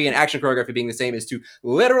choreography and action choreography being the same, is to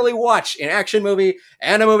literally watch an action movie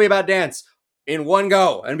and a movie about dance in one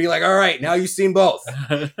go and be like, "All right, now you've seen both."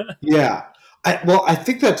 Yeah. I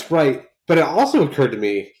think that's right. But it also occurred to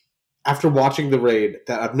me after watching The Raid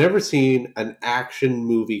that I've never seen an action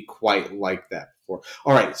movie quite like that before.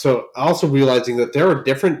 All right, so also realizing that there are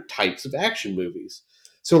different types of action movies.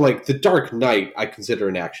 So like The Dark Knight, I consider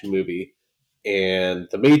an action movie, and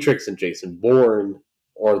The Matrix and Jason Bourne,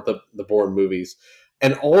 or the Bourne movies,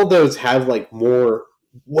 and all those have like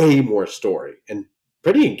way more story and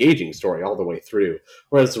pretty engaging story all the way through.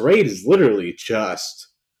 Whereas The Raid is literally just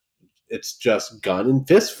gun and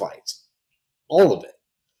fist fights, all of it.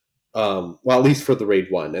 Well, at least for the Raid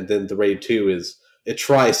 1, and then the Raid 2 is it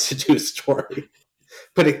tries to do a story,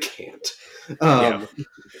 but it can't.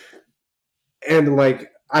 And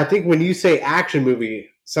like I think when you say action movie,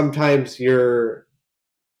 sometimes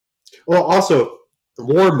also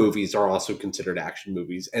war movies are also considered action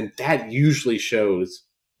movies, and that usually shows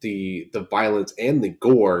the violence and the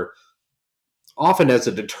gore often as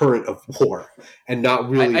a deterrent of war, and not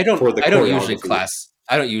really I don't usually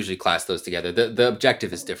class those together. The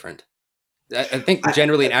objective is different. I think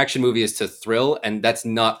generally an action movie is to thrill, and that's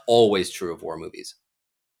not always true of war movies.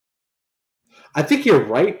 I think you're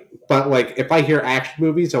right, but like if I hear action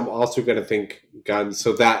movies, I'm also going to think guns,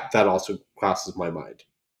 so that also crosses my mind,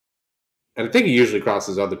 and I think it usually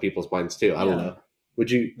crosses other people's minds too. I don't know.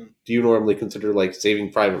 Do you normally consider like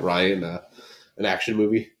Saving Private Ryan an action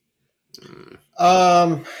movie?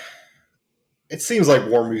 It seems like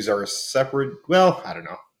war movies are separate. Well, I don't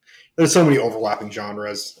know. There's so many overlapping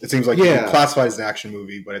genres. It seems like you can classify it as an action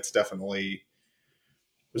movie, but it's definitely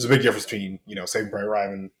there's a big difference between Saving Private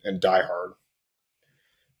Ryan and Die Hard.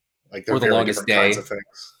 Like or The Longest Day,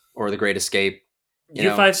 or The Great Escape.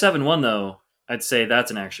 U-571 though, I'd say that's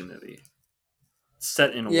an action movie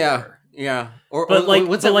set in a war. Yeah. But Owen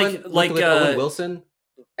Wilson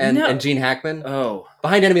and Gene Hackman. Oh,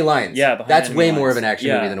 Behind Enemy Lines. Yeah, that's way more of an action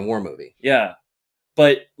movie than a war movie. Yeah,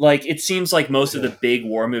 but like it seems like most of the big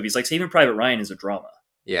war movies, like Saving Private Ryan, is a drama.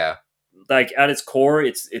 Yeah, like at its core,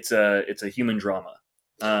 it's a human drama.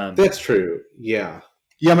 That's true. Yeah.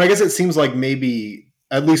 I mean, I guess it seems like maybe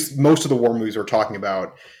at least most of the war movies we're talking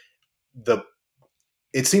about,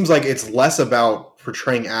 it seems like it's less about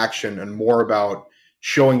portraying action and more about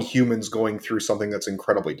showing humans going through something that's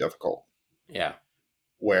incredibly difficult. Yeah.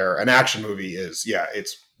 Where an action movie is,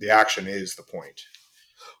 it's the action is the point.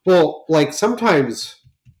 Well, like sometimes,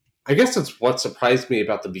 I guess that's what surprised me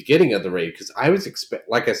about the beginning of The Raid, because I was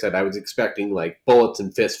expecting like bullets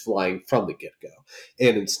and fists flying from the get-go,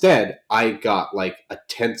 and instead I got like a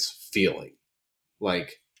tense feeling.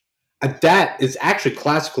 Like, that is actually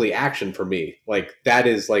classically action for me. Like, that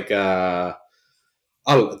is like that's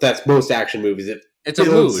most action movies. It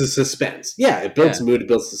builds the suspense. Yeah, it builds the mood, it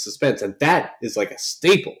builds the suspense, and that is like a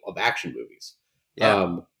staple of action movies.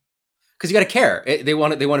 Yeah. Because you got to care. They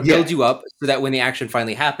want to build you up so that when the action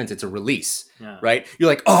finally happens, it's a release, right? You're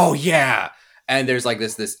like, oh yeah, and there's like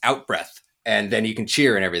this out breath, and then you can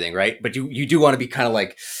cheer and everything, right? But you do want to be kind of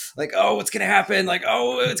like, oh, what's gonna happen? Like,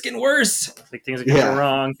 oh, it's getting worse. Like things are gonna go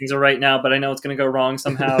wrong. Things are right now, but I know it's gonna go wrong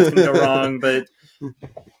somehow. It's gonna go wrong, but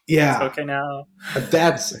it's okay now.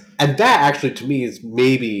 That actually to me is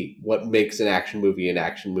maybe what makes an action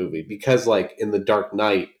movie, because like in The Dark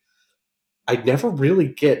Knight, I never really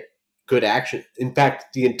get good action. In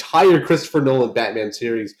fact, the entire Christopher Nolan Batman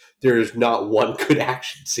series, there is not one good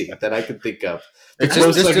action scene that I can think of. It's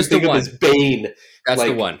just the one. Is Bane. That's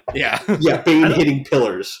the one. Yeah. Bane hitting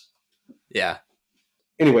pillars. Yeah.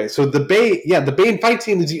 Anyway, so the Bane fight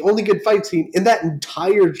scene is the only good fight scene in that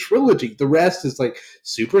entire trilogy. The rest is like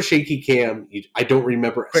super shaky cam. I don't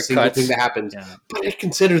remember a single thing that happens. Yeah. But I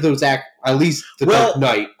consider those at least the Dark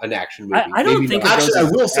Knight an action movie. I don't think actually. I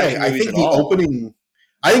will say I think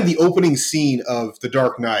the opening scene of The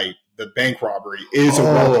Dark Knight, the bank robbery, is a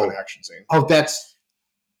well-done action scene. Oh, that's.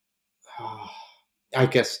 I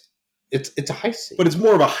guess. It's a heist scene. But it's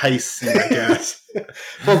more of a heist scene, I guess.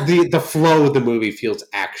 Well, the flow of the movie feels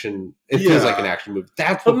action. It feels like an action movie.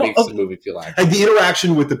 That's what makes the movie feel action. And the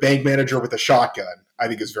interaction with the bank manager with a shotgun, I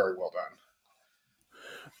think, is very well done.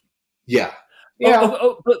 Yeah. Yeah.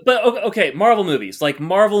 But okay, Marvel movies. Like,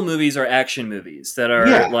 Marvel movies are action movies that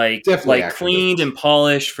are like cleaned movies and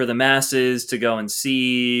polished for the masses to go and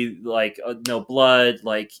see, like, no blood,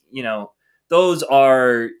 like, you know, those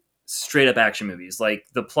are straight up action movies. Like,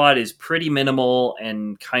 the plot is pretty minimal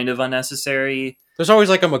and kind of unnecessary. There's always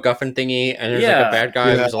like a MacGuffin thingy, and there's like a bad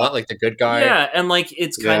guy. There's a lot like the good guy. Yeah, and like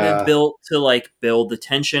it's kind of built to like build the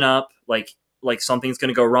tension up. Like something's going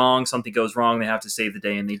to go wrong, something goes wrong, they have to save the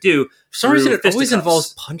day, and they do. For some reason, it always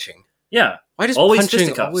involves punching. Yeah, why does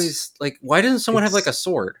punching always like? Why doesn't someone have like a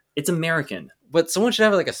sword? It's American. But someone should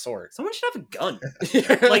have like a sword. Someone should have a gun.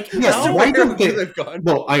 Like, why don't they have a gun?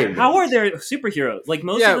 Well, Iron Man. How are there superheroes? Like,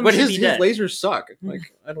 most of them but should be dead. His lasers suck.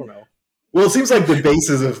 Like, I don't know. Well, it seems like the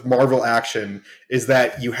basis of Marvel action is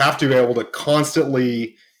that you have to be able to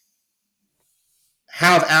constantly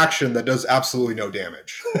have action that does absolutely no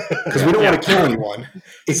damage. Because we don't want to kill anyone.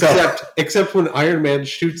 Except when Iron Man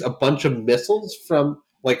shoots a bunch of missiles from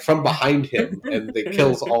behind him, and they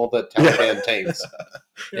kills all the Taliban tanks.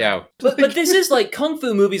 Yeah, but this is like kung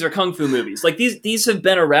fu movies are kung fu movies. Like these have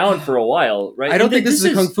been around for a while, right? I don't think this is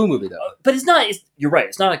a kung fu movie though. But it's not. You're right.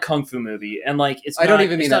 It's not a kung fu movie, and like it's. I don't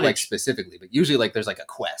even mean that like specifically, but usually like there's like a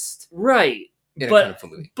quest, right? In a kung fu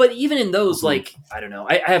movie. But even in those, like, I don't know.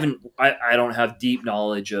 I don't have deep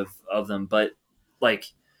knowledge of them, but like.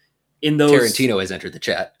 In those, Tarantino has entered the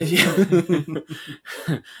chat.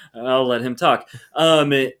 I'll let him talk.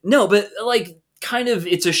 No, but like, kind of,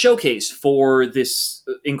 it's a showcase for this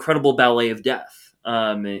incredible ballet of death.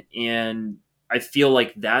 And I feel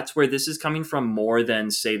like that's where this is coming from more than,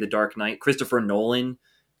 say, The Dark Knight. Christopher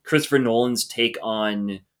Nolan's take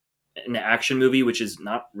on an action movie, which is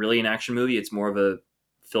not really an action movie. It's more of a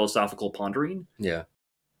philosophical pondering. Yeah.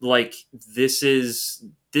 Like, this is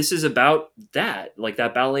about that, like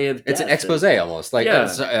that ballet of death. It's an expose almost, like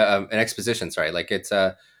an exposition. Sorry, like it's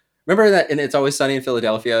remember that in It's Always Sunny in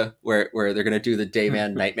Philadelphia where they're gonna do the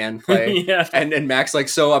Dayman Nightman play, and Mac's like,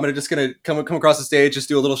 so I'm just gonna come across the stage, just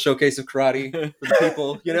do a little showcase of karate for the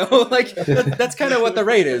people, you know, like that's kind of what the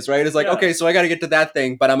Raid is, right? It's like okay, so I got to get to that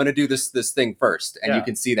thing, but I'm gonna do this thing first, and you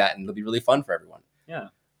can see that, and it'll be really fun for everyone.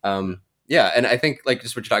 Yeah, and I think like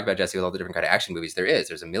just what you're talking about, Jesse, with all the different kind of action movies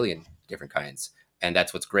there's a million different kinds. And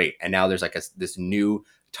that's what's great. And now there's like this new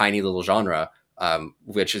tiny little genre,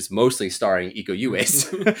 which is mostly starring Iko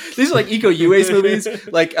Uwais. These are like Iko Uwais movies.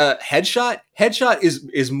 Like Headshot. Headshot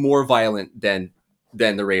is more violent than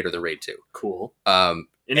The Raid or The Raid 2. Cool.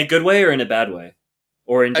 In a good way or in a bad way?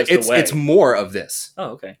 Or in just a way? It's more of this. Oh,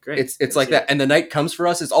 okay. Great. It's like that. And The Night Comes for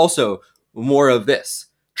Us is also more of this.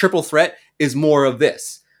 Triple Threat is more of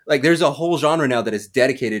this. Like there's a whole genre now that is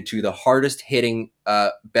dedicated to the hardest hitting,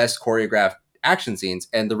 best choreographed action scenes,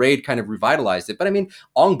 and The Raid kind of revitalized it. But I mean,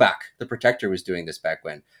 Ong Bak, The Protector, was doing this back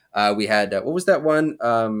when we had what was that one?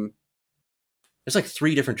 There's like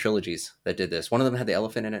 3 different trilogies that did this. One of them had the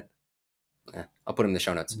elephant in it. I'll put them in the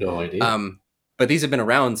show notes. No idea. But these have been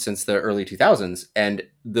around since the early 2000s, and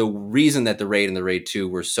the reason that The Raid and The Raid 2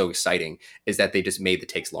 were so exciting is that they just made the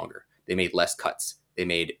takes longer. They made less cuts. They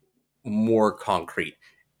made more concrete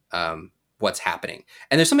what's happening.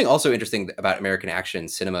 And there's something also interesting about American action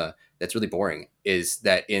cinema that's really boring, is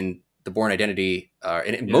that in The Bourne Identity,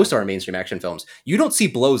 in most of our mainstream action films, you don't see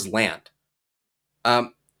blows land.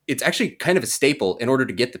 It's actually kind of a staple. In order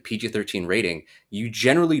to get the PG-13 rating, you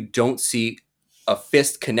generally don't see a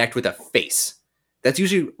fist connect with a face. That's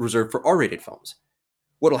usually reserved for R-rated films.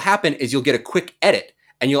 What'll happen is you'll get a quick edit,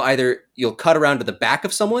 and you'll cut around to the back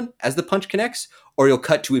of someone as the punch connects, or you'll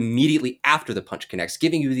cut to immediately after the punch connects,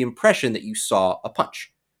 giving you the impression that you saw a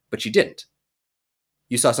punch, but you didn't.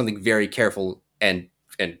 You saw something very careful and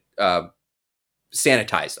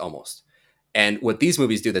sanitized almost. And what these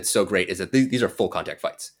movies do that's so great is that these are full contact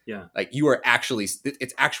fights. Yeah. Like you are actually,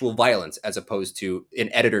 it's actual violence as opposed to an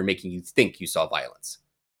editor making you think you saw violence.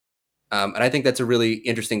 And I think that's a really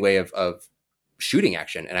interesting way of shooting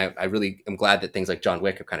action. And I really am glad that things like John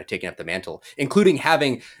Wick have kind of taken up the mantle, including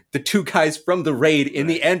having the 2 guys from The Raid in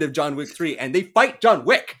the end of John Wick 3, and they fight John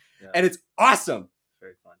Wick. Yeah. And it's awesome.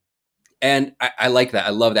 Very fun. And I like that.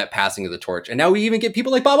 I love that passing of the torch. And now we even get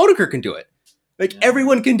people like Bob Odenkirk can do it. Like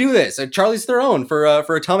everyone can do this. Like Charlize Theron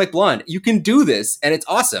for Atomic Blonde. You can do this, and it's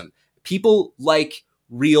awesome. People like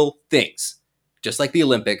real things, just like the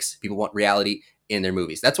Olympics. People want reality in their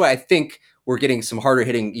movies. That's why I think we're getting some harder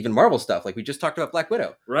hitting, even Marvel stuff. Like we just talked about Black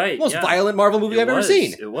Widow, right? Most violent Marvel movie I've ever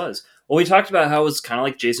seen. It was. Well, we talked about how it was kind of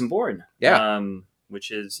like Jason Bourne. Yeah. Which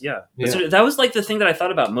is that was like the thing that I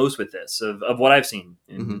thought about most with this of what I've seen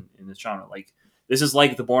in this genre. Like this is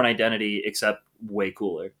like the Bourne Identity except way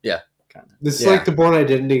cooler. Yeah. Kind of. This is like the Bourne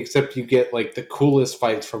Identity, except you get like the coolest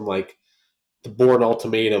fights from like the Bourne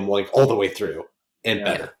Ultimatum, like all the way through and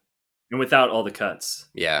better, and without all the cuts.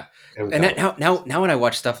 Yeah, and now when I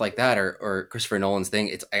watch stuff like that or Christopher Nolan's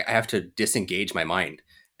thing, I have to disengage my mind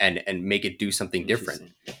and make it do something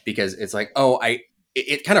different because it's like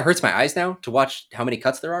it kind of hurts my eyes now to watch how many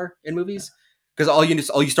cuts there are in movies. Because all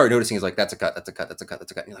you start noticing is like that's a cut.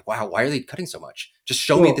 And you're like, wow, why are they cutting so much? Just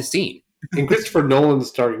show me the scene. In Christopher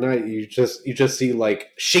Nolan's Dark Knight, you just see like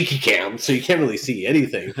shaky cam, so you can't really see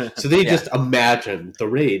anything. So they just imagine the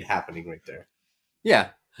raid happening right there. Yeah.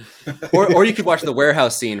 or you could watch the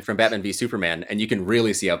warehouse scene from Batman v Superman, and you can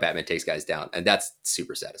really see how Batman takes guys down, and that's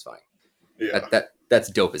super satisfying. Yeah. That's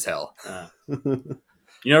dope as hell.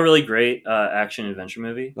 Really great action adventure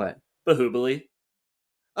movie. What? Bahubali.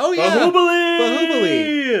 Oh yeah,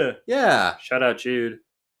 Bahubali. Yeah. Shout out Jude.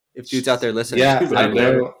 If Jude's out there listening. Yeah, I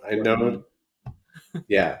know.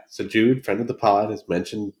 Yeah, so Jude, friend of the pod, has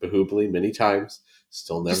mentioned Bahubali many times.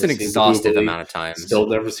 Still never just an seen exhaustive Bahubali. Amount of times. Still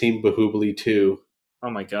never seen Bahubali 2. Oh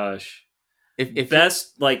my gosh. If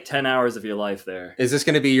best like 10 hours of your life there. Is this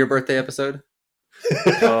going to be your birthday episode?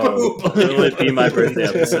 Oh, will it be my birthday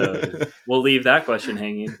episode? We'll leave that question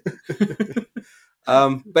hanging.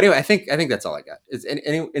 But anyway, I think that's all I got. Is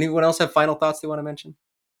anyone else have final thoughts they want to mention?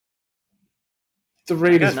 The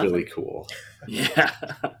raid is really cool. Yeah,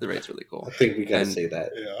 the raid's really cool. I think we gotta say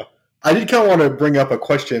that. Yeah, I did kind of want to bring up a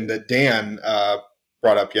question that Dan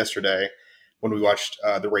brought up yesterday when we watched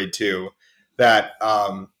the Raid 2. That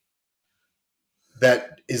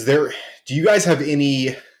is there. Do you guys have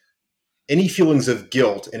any feelings of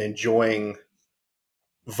guilt in enjoying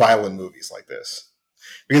violent movies like this?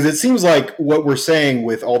 Because it seems like what we're saying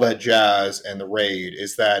with all that jazz and the Raid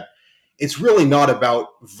is that it's really not about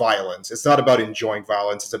violence. It's not about enjoying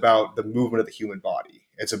violence. It's about the movement of the human body.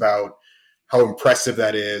 It's about how impressive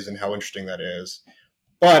that is and how interesting that is.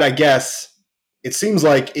 But I guess it seems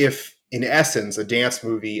like if, in essence, a dance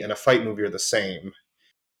movie and a fight movie are the same,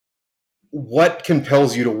 what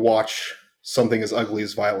compels you to watch something as ugly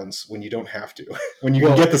as violence when you don't have to? When you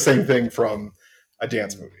can get the same thing from a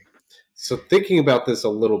dance movie? So thinking about this a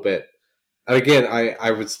little bit, and again,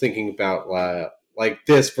 I was thinking about like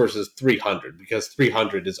this versus 300, because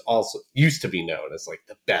 300 is also used to be known as like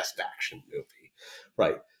the best action movie,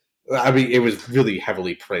 right? I mean, it was really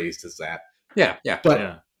heavily praised as that. Yeah.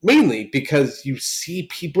 But mainly because you see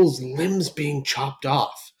people's limbs being chopped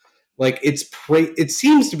off. Like it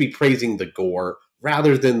seems to be praising the gore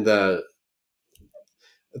rather than the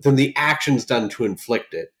actions done to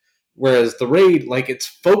inflict it. Whereas the Raid, like, it's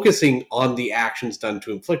focusing on the actions done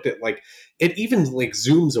to inflict it. Like, it even like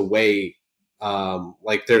zooms away.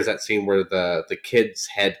 Like there's that scene where the kid's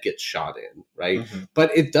head gets shot in, right? Mm-hmm.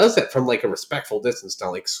 But it does that from like a respectful distance,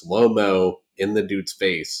 not like slow-mo in the dude's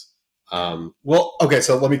face. Well, okay,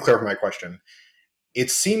 so let me clarify my question. It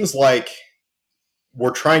seems like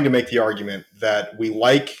we're trying to make the argument that we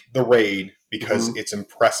like the Raid because it's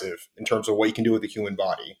impressive in terms of what you can do with the human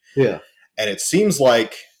body. Yeah. And it seems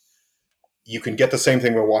like you can get the same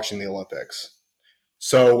thing by watching the Olympics.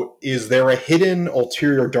 So is there a hidden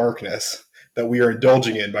ulterior darkness that we are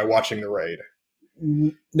indulging in by watching the Raid?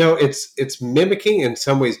 No, it's mimicking, in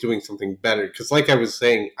some ways doing something better. Because like I was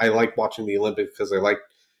saying, I like watching the Olympics because I like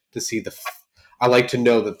to see I like to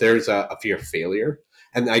know that there's a fear of failure.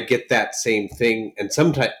 And I get that same thing, and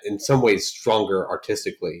sometimes in some ways stronger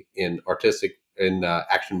artistically in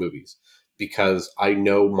action movies, because I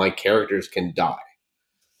know my characters can die.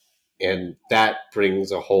 And that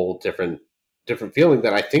brings a whole different feeling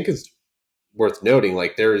that I think is worth noting.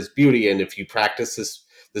 Like, there is beauty, and if you practice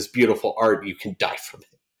this beautiful art, you can die from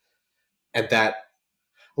it. And that,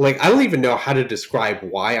 like, I don't even know how to describe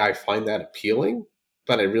why I find that appealing,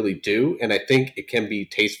 but I really do. And I think it can be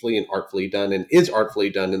tastefully and artfully done, and is artfully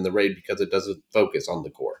done in the Raid because it doesn't focus on the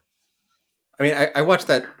gore. I mean, I watched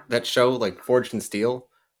that show, like Forged in Steel.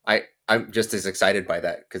 I'm just as excited by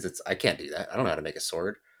that because I can't do that. I don't know how to make a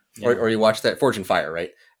sword. Yeah. Or you watch that Forged in Fire, right?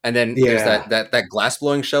 And then there's that glass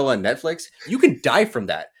blowing show on Netflix. You can die from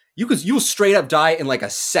that. You will straight up die in like a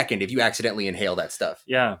second if you accidentally inhale that stuff.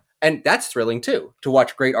 Yeah. And that's thrilling too, to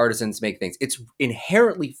watch great artisans make things. It's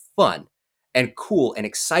inherently fun and cool and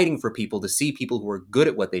exciting for people to see people who are good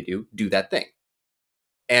at what they do that thing.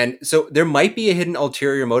 And so there might be a hidden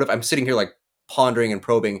ulterior motive. I'm sitting here like pondering and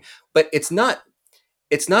probing, but it's not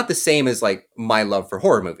the same as like my love for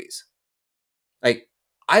horror movies. Like,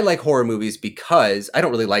 I like horror movies because I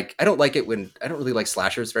don't really like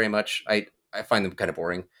slashers very much. I find them kind of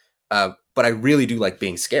boring. But I really do like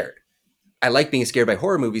being scared. I like being scared by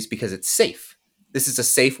horror movies because it's safe. This is a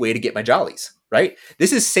safe way to get my jollies, right?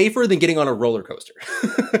 This is safer than getting on a roller coaster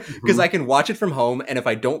because I can watch it from home. And if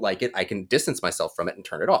I don't like it, I can distance myself from it and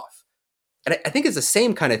turn it off. And I think it's the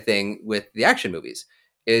same kind of thing with the action movies,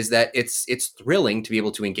 is that it's thrilling to be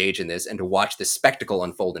able to engage in this and to watch this spectacle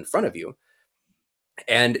unfold in front of you.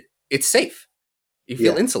 And it's safe. You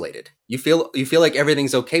feel insulated. You feel like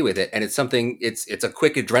everything's okay with it. And it's something, it's a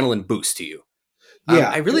quick adrenaline boost to you.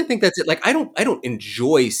 I really think that's it. Like, I don't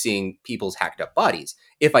enjoy seeing people's hacked up bodies.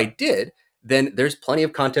 If I did, then there's plenty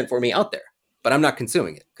of content for me out there, but I'm not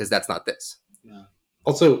consuming it because that's not this. Yeah.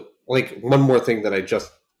 Also, like, one more thing that I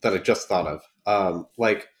just thought of,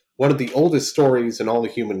 like, one of the oldest stories in all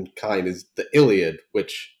of humankind is the Iliad,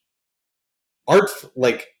 which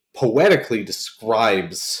poetically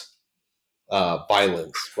describes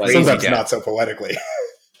violence, right? Sometimes not so poetically.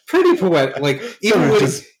 Pretty poetic. Like,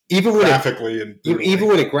 even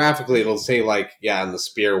when it graphically, it'll say like, and the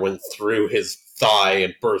spear went through his thigh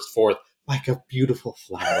and burst forth like a beautiful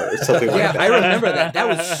flower or something like that. Yeah, I remember that. That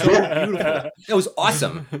was so beautiful. That was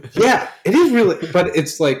awesome. Yeah, it is really. But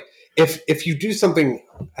it's like, if you do something,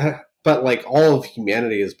 but like all of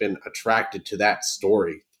humanity has been attracted to that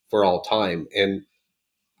story for all time, and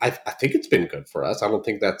I think it's been good for us. I don't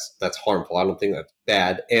think that's harmful. I don't think that's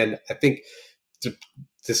bad, and I think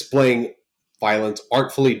displaying violence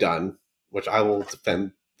artfully done, which I will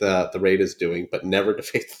defend the Raid is doing, but never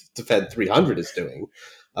defend 300 is doing.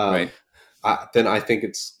 Right. Then I think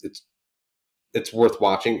it's worth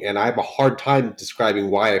watching, and I have a hard time describing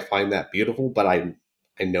why I find that beautiful, but I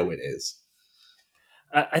know it is.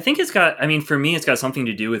 I think it's got. I mean, for me, it's got something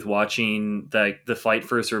to do with watching the fight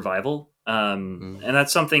for survival, and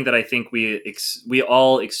that's something that I think we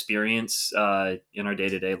all experience in our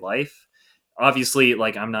day-to-day life. Obviously,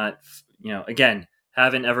 like, I'm not, again,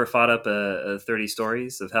 haven't ever fought up a 30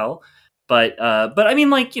 stories of hell, but I mean,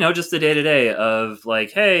 like, just the day-to-day of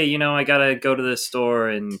like, hey, I gotta go to this store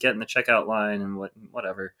and get in the checkout line and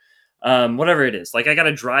whatever it is. Like, I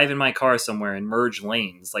gotta drive in my car somewhere and merge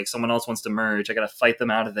lanes. Like, someone else wants to merge, I gotta fight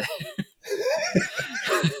them out of there.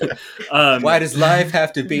 Why does life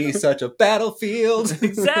have to be such a battlefield?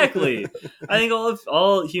 Exactly. I think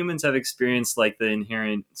all humans have experienced like the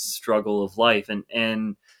inherent struggle of life,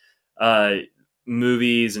 and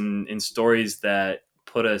movies and stories that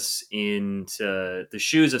put us into the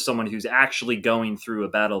shoes of someone who's actually going through a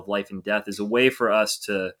battle of life and death is a way for us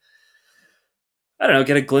to, I don't know,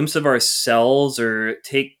 get a glimpse of ourselves, or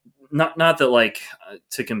take not that like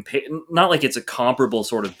to compare, not like it's a comparable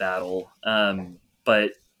sort of battle,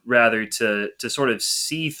 but rather to sort of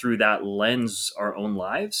see through that lens our own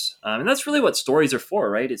lives. And that's really what stories are for,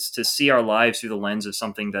 right? It's to see our lives through the lens of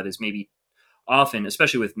something that is maybe often,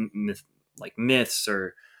 especially with myths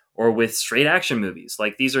or with straight action movies.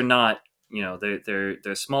 Like, these are not,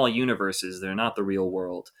 they're small universes. They're not the real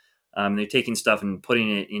world. They're taking stuff and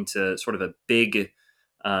putting it into sort of a bigger,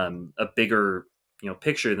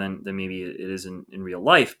 picture than maybe it is in real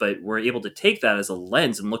life. But we're able to take that as a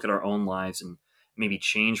lens and look at our own lives and maybe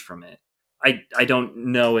change from it. I don't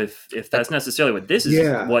know if that's necessarily what this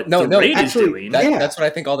is. What the Raid is doing. That's what I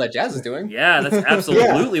think All That Jazz is doing. Yeah, that's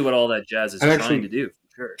absolutely what All That Jazz is trying to do.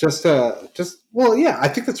 Sure. I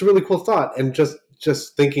think that's a really cool thought. And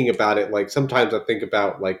just thinking about it, like, sometimes I think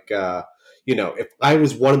about, like, if I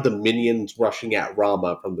was one of the minions rushing at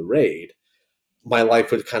Rama from the Raid, my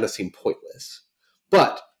life would kind of seem pointless.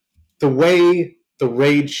 But the way the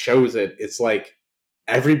Raid shows it, it's like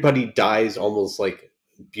everybody dies almost like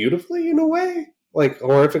beautifully in a way, like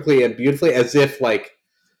horrifically and beautifully, as if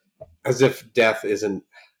death isn't,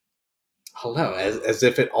 I don't know, as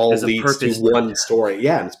if it all leads to one story.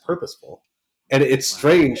 Yeah, and it's purposeful. And it's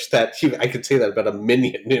strange that I could say that about a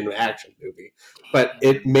minion in an action movie, but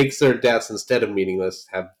it makes their deaths, instead of meaningless,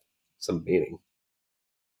 have some meaning.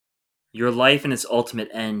 Your life and its ultimate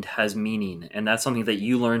end has meaning, and that's something that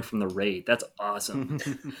you learned from the Raid. That's awesome.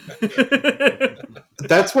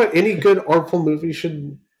 That's what any good artful movie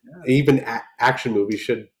should, even action movie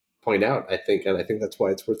should point out, I think, and I think that's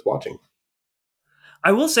why it's worth watching.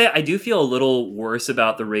 I will say I do feel a little worse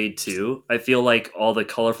about the Raid 2. I feel like all the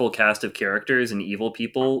colorful cast of characters and evil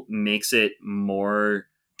people makes it more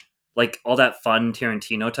like all that fun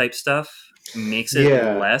Tarantino type stuff makes it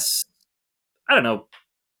less, I don't know,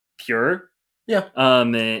 pure. Yeah.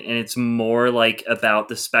 And it's more like about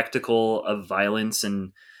the spectacle of violence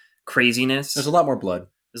and craziness. There's a lot more blood.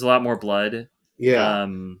 Yeah.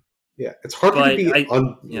 It's harder to be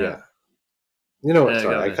yeah. You know what?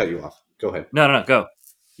 Sorry, I cut you off. Go ahead. No, go.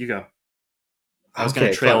 You go. I was going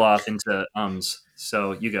to trail off into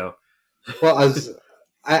so you go. Well,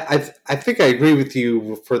 I think I agree with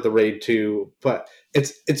you for the Raid 2, but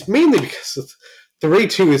it's mainly because the Raid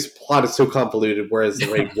 2 plot is so convoluted, whereas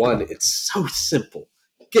the Raid 1, it's so simple.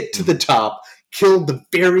 Get to the top, kill the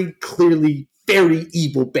very clearly very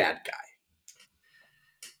evil bad guy.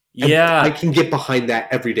 Yeah. And I can get behind that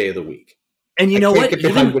every day of the week. And you know what? Get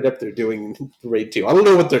behind whatever they're doing in the Raid 2. I don't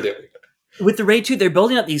know what they're doing. With the Raid 2, they're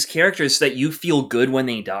building up these characters so that you feel good when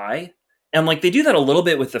they die. And like they do that a little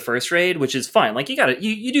bit with the first Raid, which is fine. Like you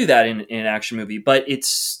do that in an action movie, but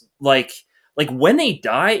it's like when they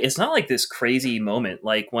die, it's not like this crazy moment.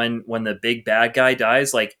 Like when the big bad guy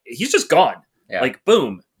dies, like he's just gone. Yeah. Like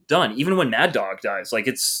boom, done. Even when Mad Dog dies, like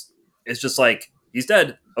it's just like he's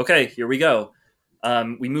dead. Okay, here we go.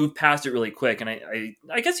 We move past it really quick, and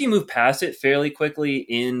I guess you move past it fairly quickly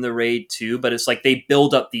in the Raid 2, but it's like they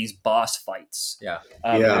build up these boss fights. Yeah.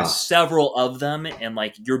 There's several of them, and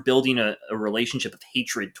like you're building a relationship of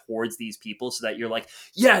hatred towards these people so that you're like,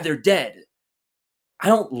 yeah, they're dead. I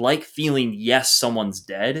don't like feeling, yes, someone's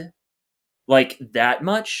dead, like that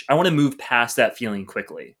much. I want to move past that feeling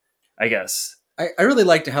quickly, I guess. I really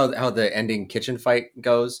liked how the ending kitchen fight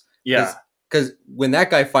goes. Yeah. Because when that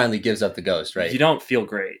guy finally gives up the ghost, right? You don't feel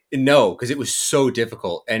great. No, because it was so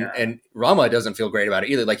difficult. And Rama doesn't feel great about it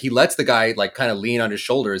either. Like he lets the guy like kind of lean on his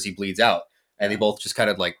shoulder as he bleeds out. And they both just kind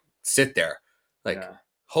of like sit there. Like,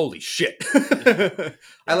 holy shit. I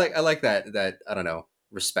like that, I don't know,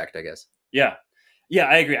 respect, I guess. Yeah. Yeah,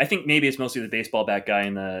 I agree. I think maybe it's mostly the baseball bat guy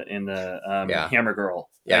and the Hammer Girl.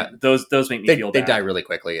 Yeah. Like, those make me feel bad. They die really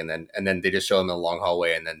quickly and then they just show them in a long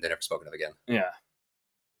hallway and then they're never spoken of again. Yeah.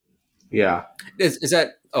 Yeah. Is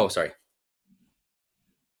that? Oh, sorry.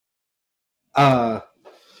 Well,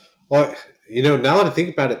 now that I think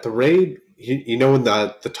about it, the Raid, when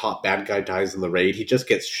the top bad guy dies in the Raid, he just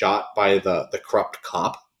gets shot by the corrupt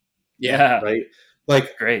cop. Yeah. Right?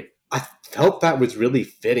 Like, great. I felt that was really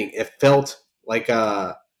fitting. It felt like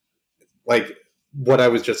what I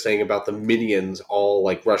was just saying about the minions all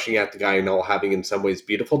like rushing at the guy and all having in some ways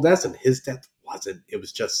beautiful deaths, and his death wasn't. It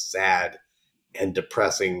was just sad and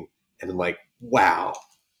depressing. And I'm like, wow,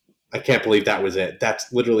 I can't believe that was it.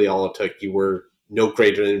 That's literally all it took. You were no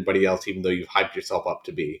greater than anybody else, even though you've hyped yourself up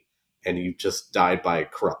to be. And you just died by a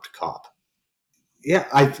corrupt cop. Yeah,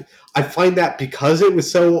 I find that because it was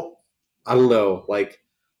so, I don't know, like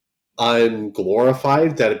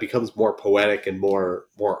unglorified, that it becomes more poetic and more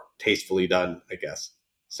tastefully done, I guess.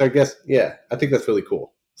 So I guess, yeah, I think that's really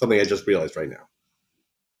cool. Something I just realized right now.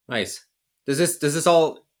 Nice. Does this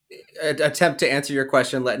all attempt to answer your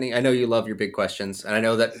question, Letney? I know you love your big questions, and I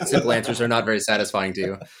know that simple answers are not very satisfying to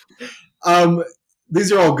you.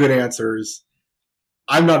 These are all good answers.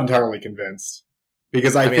 I'm not entirely convinced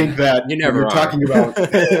because I think that you're talking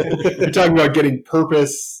about getting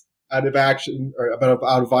purpose out of action or out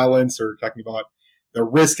of violence, or talking about the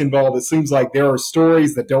risk involved. It seems like there are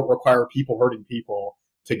stories that don't require people hurting people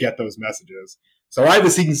to get those messages. So I have a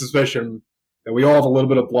sneaking suspicion that we all have a little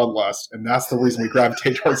bit of bloodlust, and that's the reason we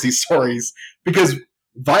gravitate towards these stories, because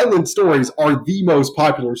violent stories are the most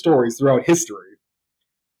popular stories throughout history.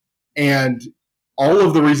 And all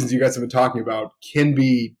of the reasons you guys have been talking about can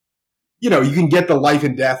be, you can get the life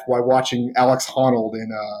and death by watching Alex Honnold in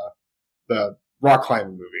the rock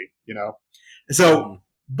climbing movie, So,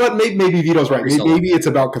 but maybe Vito's right. Maybe it's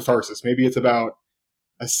about catharsis. Maybe it's about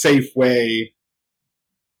a safe way,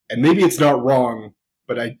 and maybe it's not wrong.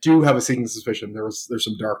 But I do have a sinking suspicion there's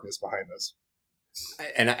some darkness behind this.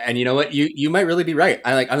 And you know what? You might really be right.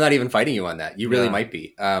 I'm not even fighting you on that. You really might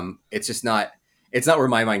be. It's just not. It's not where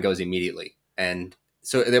my mind goes immediately. And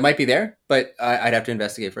so they might be there, but I'd have to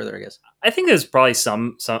investigate further, I guess. I think there's probably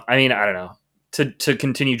some. I mean, I don't know. To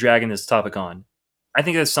continue dragging this topic on, I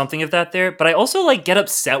think there's something of that there. But I also get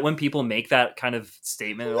upset when people make that kind of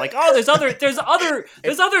statement. They're like, "Oh, there's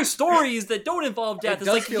other stories that don't involve death." It's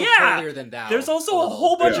like, there's also a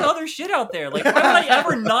whole bunch of other shit out there. Like, why would I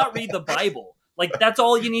ever not read the Bible? Like, that's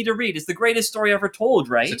all you need to read. It's the greatest story ever told,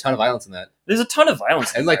 right? There's a ton of violence in that. There's a ton of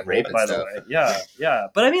violence and rape, by the way. Yeah.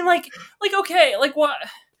 But I mean, okay, what?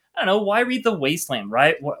 I don't know. Why read The Wasteland,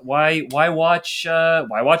 right? Why watch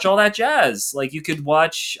all that jazz? Like, you could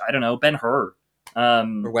watch, I don't know, Ben-Hur.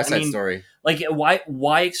 Or West Side Story. Like,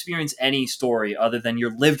 why experience any story other than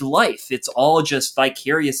your lived life? It's all just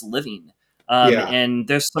vicarious living. And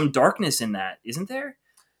there's some darkness in that, isn't there?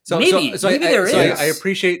 So maybe there is.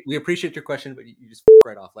 We appreciate your question, but you just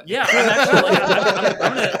right off. Yeah, I'm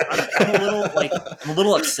actually I'm a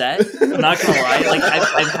little upset. I'm not gonna lie. Like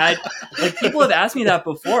I've had people have asked me that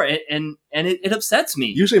before, and it upsets me.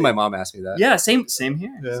 Usually, my mom asks me that. Yeah, same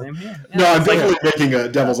here. Yeah. Same here. Yeah, no, I'm definitely making a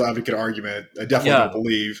devil's advocate argument. I definitely don't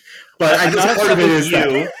believe, but I guess part of it is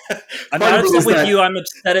I'm not upset with you. I'm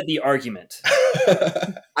upset at the argument.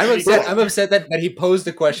 I'm upset that he posed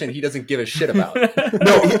a question he doesn't give a shit about.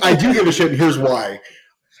 No, I do give a shit, and here's why.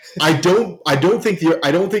 I don't think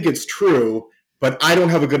it's true, but I don't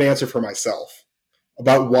have a good answer for myself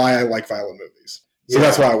about why I like violent movies. So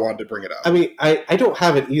that's why I wanted to bring it up. I mean, I don't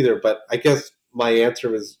have it either, but I guess my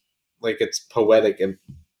answer is like it's poetic and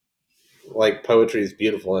like poetry is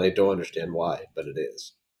beautiful, and I don't understand why, but it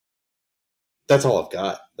is. That's all I've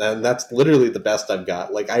got. And that's literally the best I've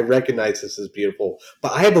got. Like, I recognize this is beautiful,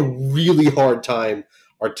 but I have a really hard time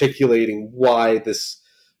articulating why this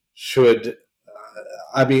should.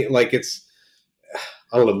 I mean, like, it's.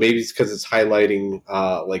 I don't know. Maybe it's because it's highlighting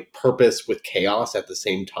like purpose with chaos at the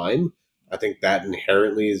same time. I think that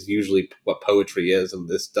inherently is usually what poetry is, and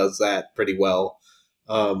this does that pretty well.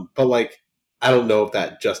 But like, I don't know if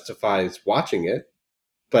that justifies watching it,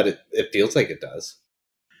 but it feels like it does.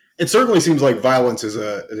 It certainly seems like violence is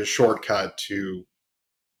a shortcut to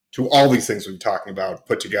all these things we've been talking about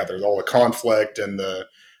put together, all the conflict and the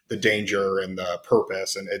danger and the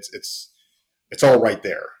purpose, and it's all right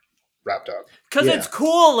there, wrapped up. Because it's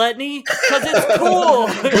cool, Letney. Because it's cool.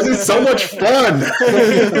 Because it's so much fun.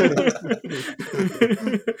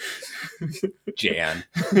 Jan.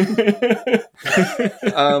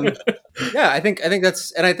 Yeah, I think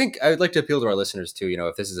that's, and I think I would like to appeal to our listeners too. You know,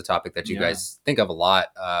 if this is a topic that you guys think of a lot,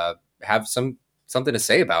 have something to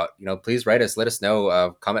say about, you know, please write us, let us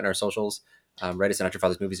know, comment on our socials, write us at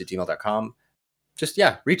notyourfathersmovies@gmail.com. Just,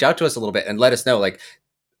 reach out to us a little bit and let us know. Like,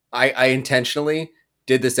 I intentionally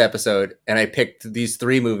did this episode and I picked these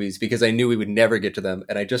 3 movies because I knew we would never get to them.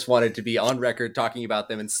 And I just wanted to be on record talking about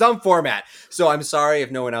them in some format. So I'm sorry if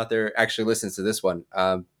no one out there actually listens to this one,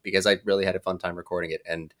 because I really had a fun time recording it.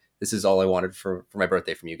 And this is all I wanted for my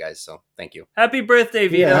birthday from you guys. So thank you. Happy birthday,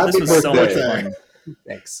 Vito. This was so much fun.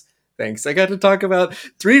 Thanks. I got to talk about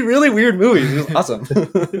 3 really weird movies. It was awesome.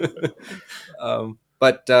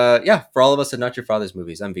 But for all of us at Not Your Father's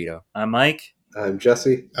Movies, I'm Vito. I'm Mike. I'm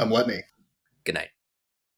Jesse. I'm Letney. Good night.